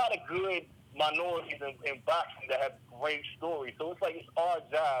 There's a lot of good minorities in boxing that have great stories. So it's like it's our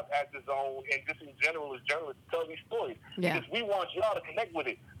job at the Zone and just in general as journalists to tell these stories. Yeah. Because we want y'all to connect with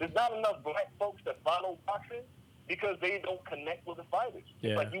it. There's not enough black folks that follow boxing because they don't connect with the fighters. Yeah.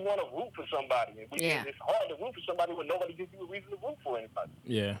 It's like you want to root for somebody. And it's hard to root for somebody when nobody gives you a reason to root for anybody.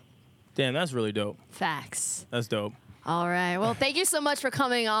 Yeah. Damn, that's really dope. Facts. That's dope. All right. Well, thank you so much for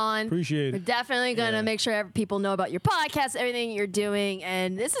coming on. Appreciate We're it. definitely gonna make sure people know about your podcast, everything you're doing,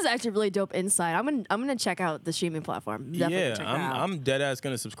 and this is actually really dope insight. I'm gonna check out the streaming platform. Definitely Yeah, check that out. I'm dead ass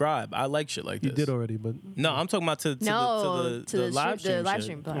gonna subscribe. I like shit like this. You did already, but No, I'm talking about to No, the live stream. the live shit.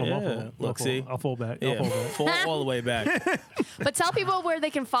 stream Oh, platform. my Yeah, fault. look, My see? fault. I'll fall back. I'll Yeah, fall back. fall all the way back. But tell people where they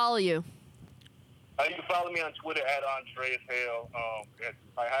can follow you. You can follow me on Twitter at Andreas Hale.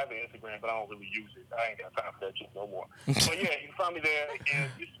 I have an Instagram, but I don't really use it. I ain't got time for that shit no more. So yeah, you can find me there. Again,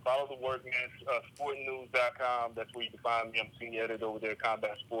 just follow the work, man. Sportnews.com. That's where you can find me. I'm senior editor over there at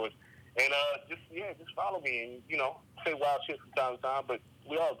Combat Sports. And just follow me and say wild shit from time to time. But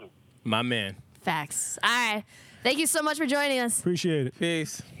we all do. My man. Facts. All right. Thank you so much for joining us. Appreciate it.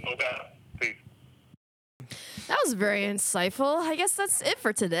 Peace. No doubt. Peace. That was very insightful. I guess that's it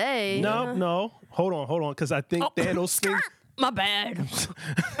for today. No. Hold on, because I think Thanos My bad.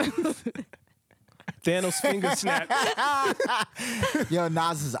 finger snap. Yo,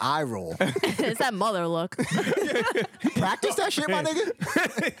 Nas's eye roll. It's that mother look. Practice that shit, my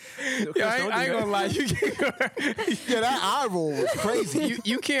nigga. Yeah, I ain't gonna lie. Yeah, that eye roll was crazy.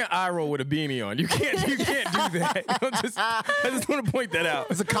 You can't eye roll with a beanie on. You can't do that. I just want to point that out.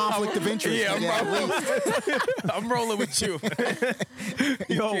 It's a conflict of interest. Yeah, nigga. I'm rolling with you.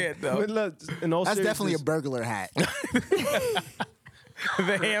 You can't though. But look, in all That's definitely a seriousness, burglar hat.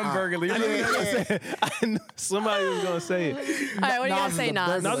 The hamburger. somebody was gonna say it. All right, what are you Nas gonna is say, a Nas?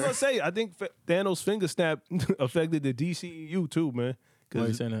 burglar. No, I was gonna say, I think Thanos' finger snap affected the DCEU too, man. Why you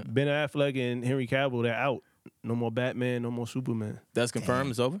Because saying that? Ben Affleck and Henry Cavill, they're out. No more Batman, no more Superman. That's confirmed.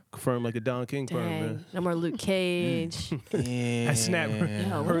 It's over. Confirmed like a Don King perm, Dang. man. No more Luke Cage. I snap. Yo,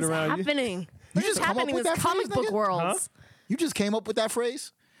 what Heard is around you. happening? What is just come up happening in with this that comic phrase, book nigga? world? Huh? You just came up with that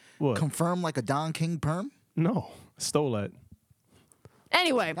phrase? What? Confirm like a Don King perm? No, stole that.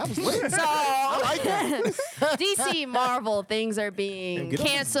 Anyway, That was lit. so I like that. DC Marvel things are being get on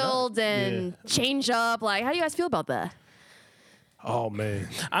the canceled and change up. Like, how do you guys feel about that? Oh man,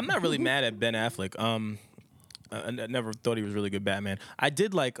 I'm not really mad at Ben Affleck. I never thought he was really good Batman. I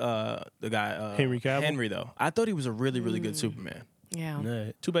did like the guy Henry Cavill? Henry though. I thought he was a really really good Superman. Yeah.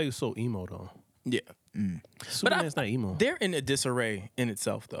 nah. Too bad he's so emo though. Yeah, Superman's not emo. they're in a disarray in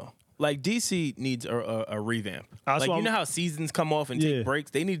itself though. Like DC needs a revamp. That's Like why you know I'm- how seasons come off and Yeah. take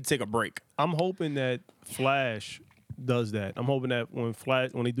breaks. They need to take a break. I'm hoping that Flash does that. I'm hoping that when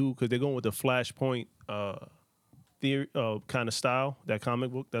they do, because they're going with the Flashpoint theory kind of style, that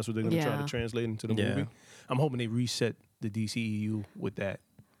comic book. That's what they're going to try Yeah. to translate into the Yeah. movie. I'm hoping they reset the DCEU with that,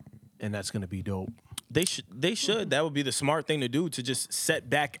 and that's going to be dope. They should. That would be the smart thing to do, to just set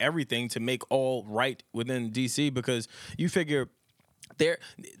back everything to make all right within DC, because you figure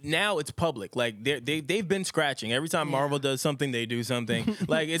now it's public. Like they've been scratching. Every time Marvel does something, they do something.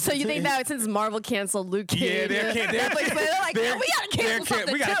 Like it's So you think that since Marvel canceled Luke Cage, Yeah, they're Netflix, they're like, they're- we gotta cancel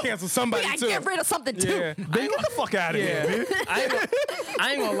something we gotta too. cancel somebody we gotta too. get rid of something too. Yeah. Then get the fuck out of here, Yeah, man.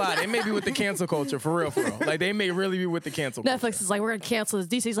 I ain't gonna lie. They may be with the cancel culture for real. Like they may really be with the cancel culture. Netflix is like, we're gonna cancel this.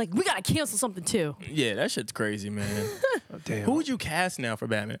 DC's like, we gotta cancel something too. Yeah, that shit's crazy, man. Damn. Who would you cast now for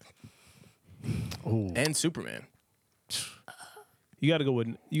Batman Ooh. and Superman? You got to go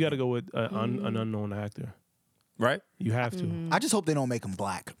with an unknown actor. Right? You have to. I just hope they don't make him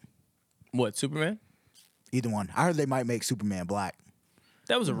black. What, Superman? Either one. I heard they might make Superman black.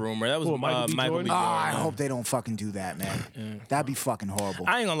 That was a rumor. That was Who, Michael B. Michael B. Jordan? I Jordan. hope they don't fucking do that, man. That'd be fucking horrible.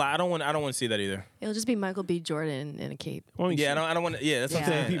 I ain't gonna lie. I don't want to see that either. It'll just be Michael B. Jordan in a cape. Why don't you Yeah, I don't want to. Yeah, that's what I'm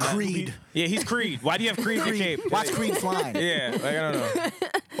Yeah. saying. Creed. Yeah, he's Creed. Why do you have Creed in your cape? Watch Creed flying. Yeah, like I don't know.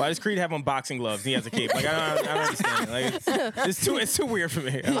 Why does Creed have on boxing gloves and he has a cape? Like I don't understand. Like it's too weird for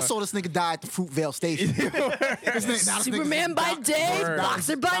me. I saw this nigga die at the Fruitvale Station. Superman by day, Word.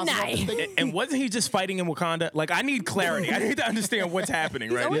 boxer by night. And wasn't he just fighting in Wakanda? Like I need clarity. I need to understand what's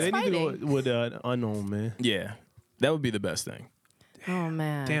happening right always Yeah, now. they need to go fighting. with unknown, man. Yeah, that would be the best thing. Oh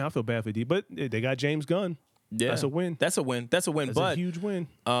man. Damn, I feel bad for D, but they got James Gunn. Yeah, That's a win. That's a win. That's a win. That's but a huge win.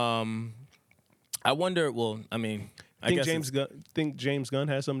 I wonder. Well, I mean, I Think guess James Gunn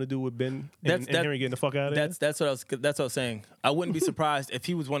has something to do with Ben That's- and Henry getting the fuck out of there? That's what I was saying. I wouldn't be surprised if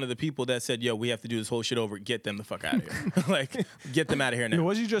he was one of the people that said, "Yo, we have to do this whole shit over. Get them the fuck out of here. Like, get them out of here now."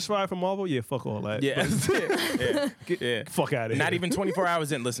 Was you just fired from Marvel? Yeah, fuck all that. Yeah, yeah. Fuck out of here. Not even 24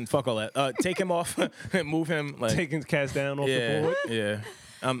 hours in. Listen, fuck all that. Take him off, move him. Like, taking cast down off the yeah, board. yeah.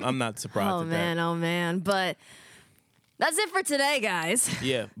 I'm not surprised. Oh at man, that. oh man. But that's it for today, guys.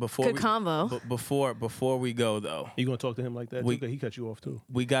 Yeah. Before Good combo. Before we go though, You gonna talk to him like that? We- too? He cut you off too.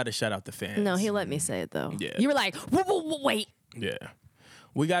 we got to shout out the fans. No, he let me say it though. Yeah. You were like, wait. Yeah.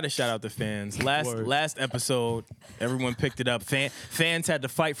 We got to shout out the fans. Last episode, everyone picked it up. Fans had to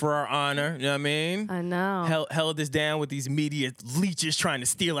fight for our honor. You know what I mean? I know. Held us down with these media leeches trying to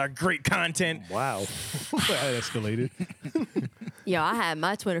steal our great content. Wow. That escalated. Yo, I had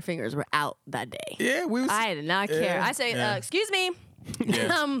my Twitter fingers were out that day. Yeah, we was. I did not care. Yeah, I say, yeah. excuse me.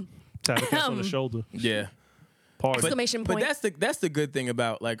 Yeah. Tap a on the shoulder. Yeah. Pardon. Exclamation point. But that's the good thing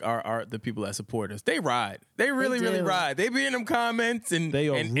about like the people that support us. They ride. They really do. ride. They be in them comments and They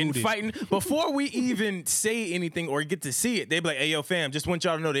are and rooted. fighting before we even say anything or get to see it. They be like, "Hey, yo, fam, just want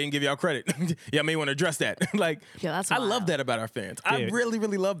y'all to know they didn't give y'all credit. Y'all may want to address that." Like, Yeah, that's I love wild. that about our fans. I Yeah. really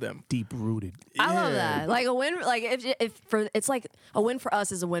love them. Deep rooted. I love Yeah. that. Like a win, like if for it's like a win for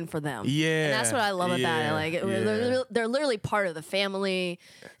us is a win for them. Yeah. and that's what I love about it. Yeah. Like Yeah. they're literally part of the family,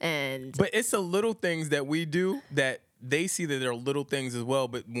 and But it's the little things that we do that they see that they're little things as well.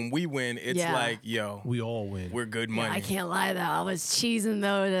 But when we win, it's Yeah. like, yo, We all win. we're good yeah, money. I can't lie though. I was cheesing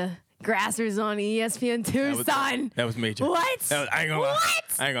though to Grassroots on ESPN2, son. That was major. What? I ain't gonna lie. What?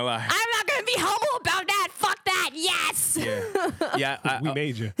 I ain't gonna lie. I'm not gonna be humble about that. Fuck that. Yes. Yeah. we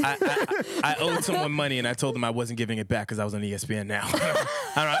made you. I owed someone money and I told them I wasn't giving it back because I was on ESPN now.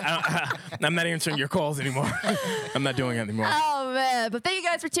 I'm not answering your calls anymore. I'm not doing it anymore. Oh man! But thank you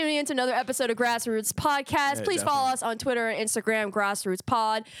guys for tuning in to another episode of Grassroots Podcast. Yeah, Please follow us on Twitter and Instagram, Grassroots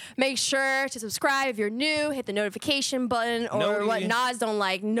Pod. Make sure to subscribe if you're new. Hit the notification button or Noti. what Nas don't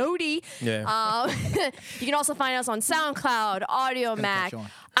like, Noti. Yeah. You can also find us on SoundCloud, Audio Mac, Sean.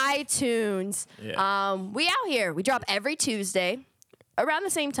 iTunes. Yeah. We out here. We drop every Tuesday around the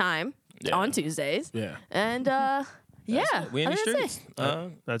same time Yeah. on Tuesdays. Yeah. And yeah, We in I the think that's streets.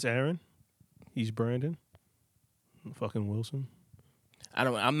 it. That's Aaron. He's Brandon. Fucking Wilson.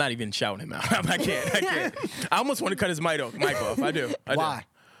 I'm not even shouting him out. I can't. I almost want to cut his mic off. I do. Why?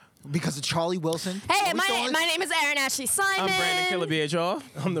 Because of Charlie Wilson? Hey, Are we still my on name is Aaron Ashley Simon. I'm Brandon Killer BHR.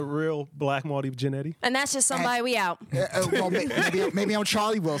 I'm the real Black Marty Jannetty. And that's just somebody we out. Well, maybe I'm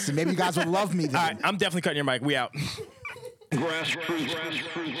Charlie Wilson. Maybe you guys would love me then. All right, I'm definitely cutting your mic. We out.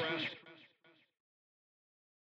 Grassroots.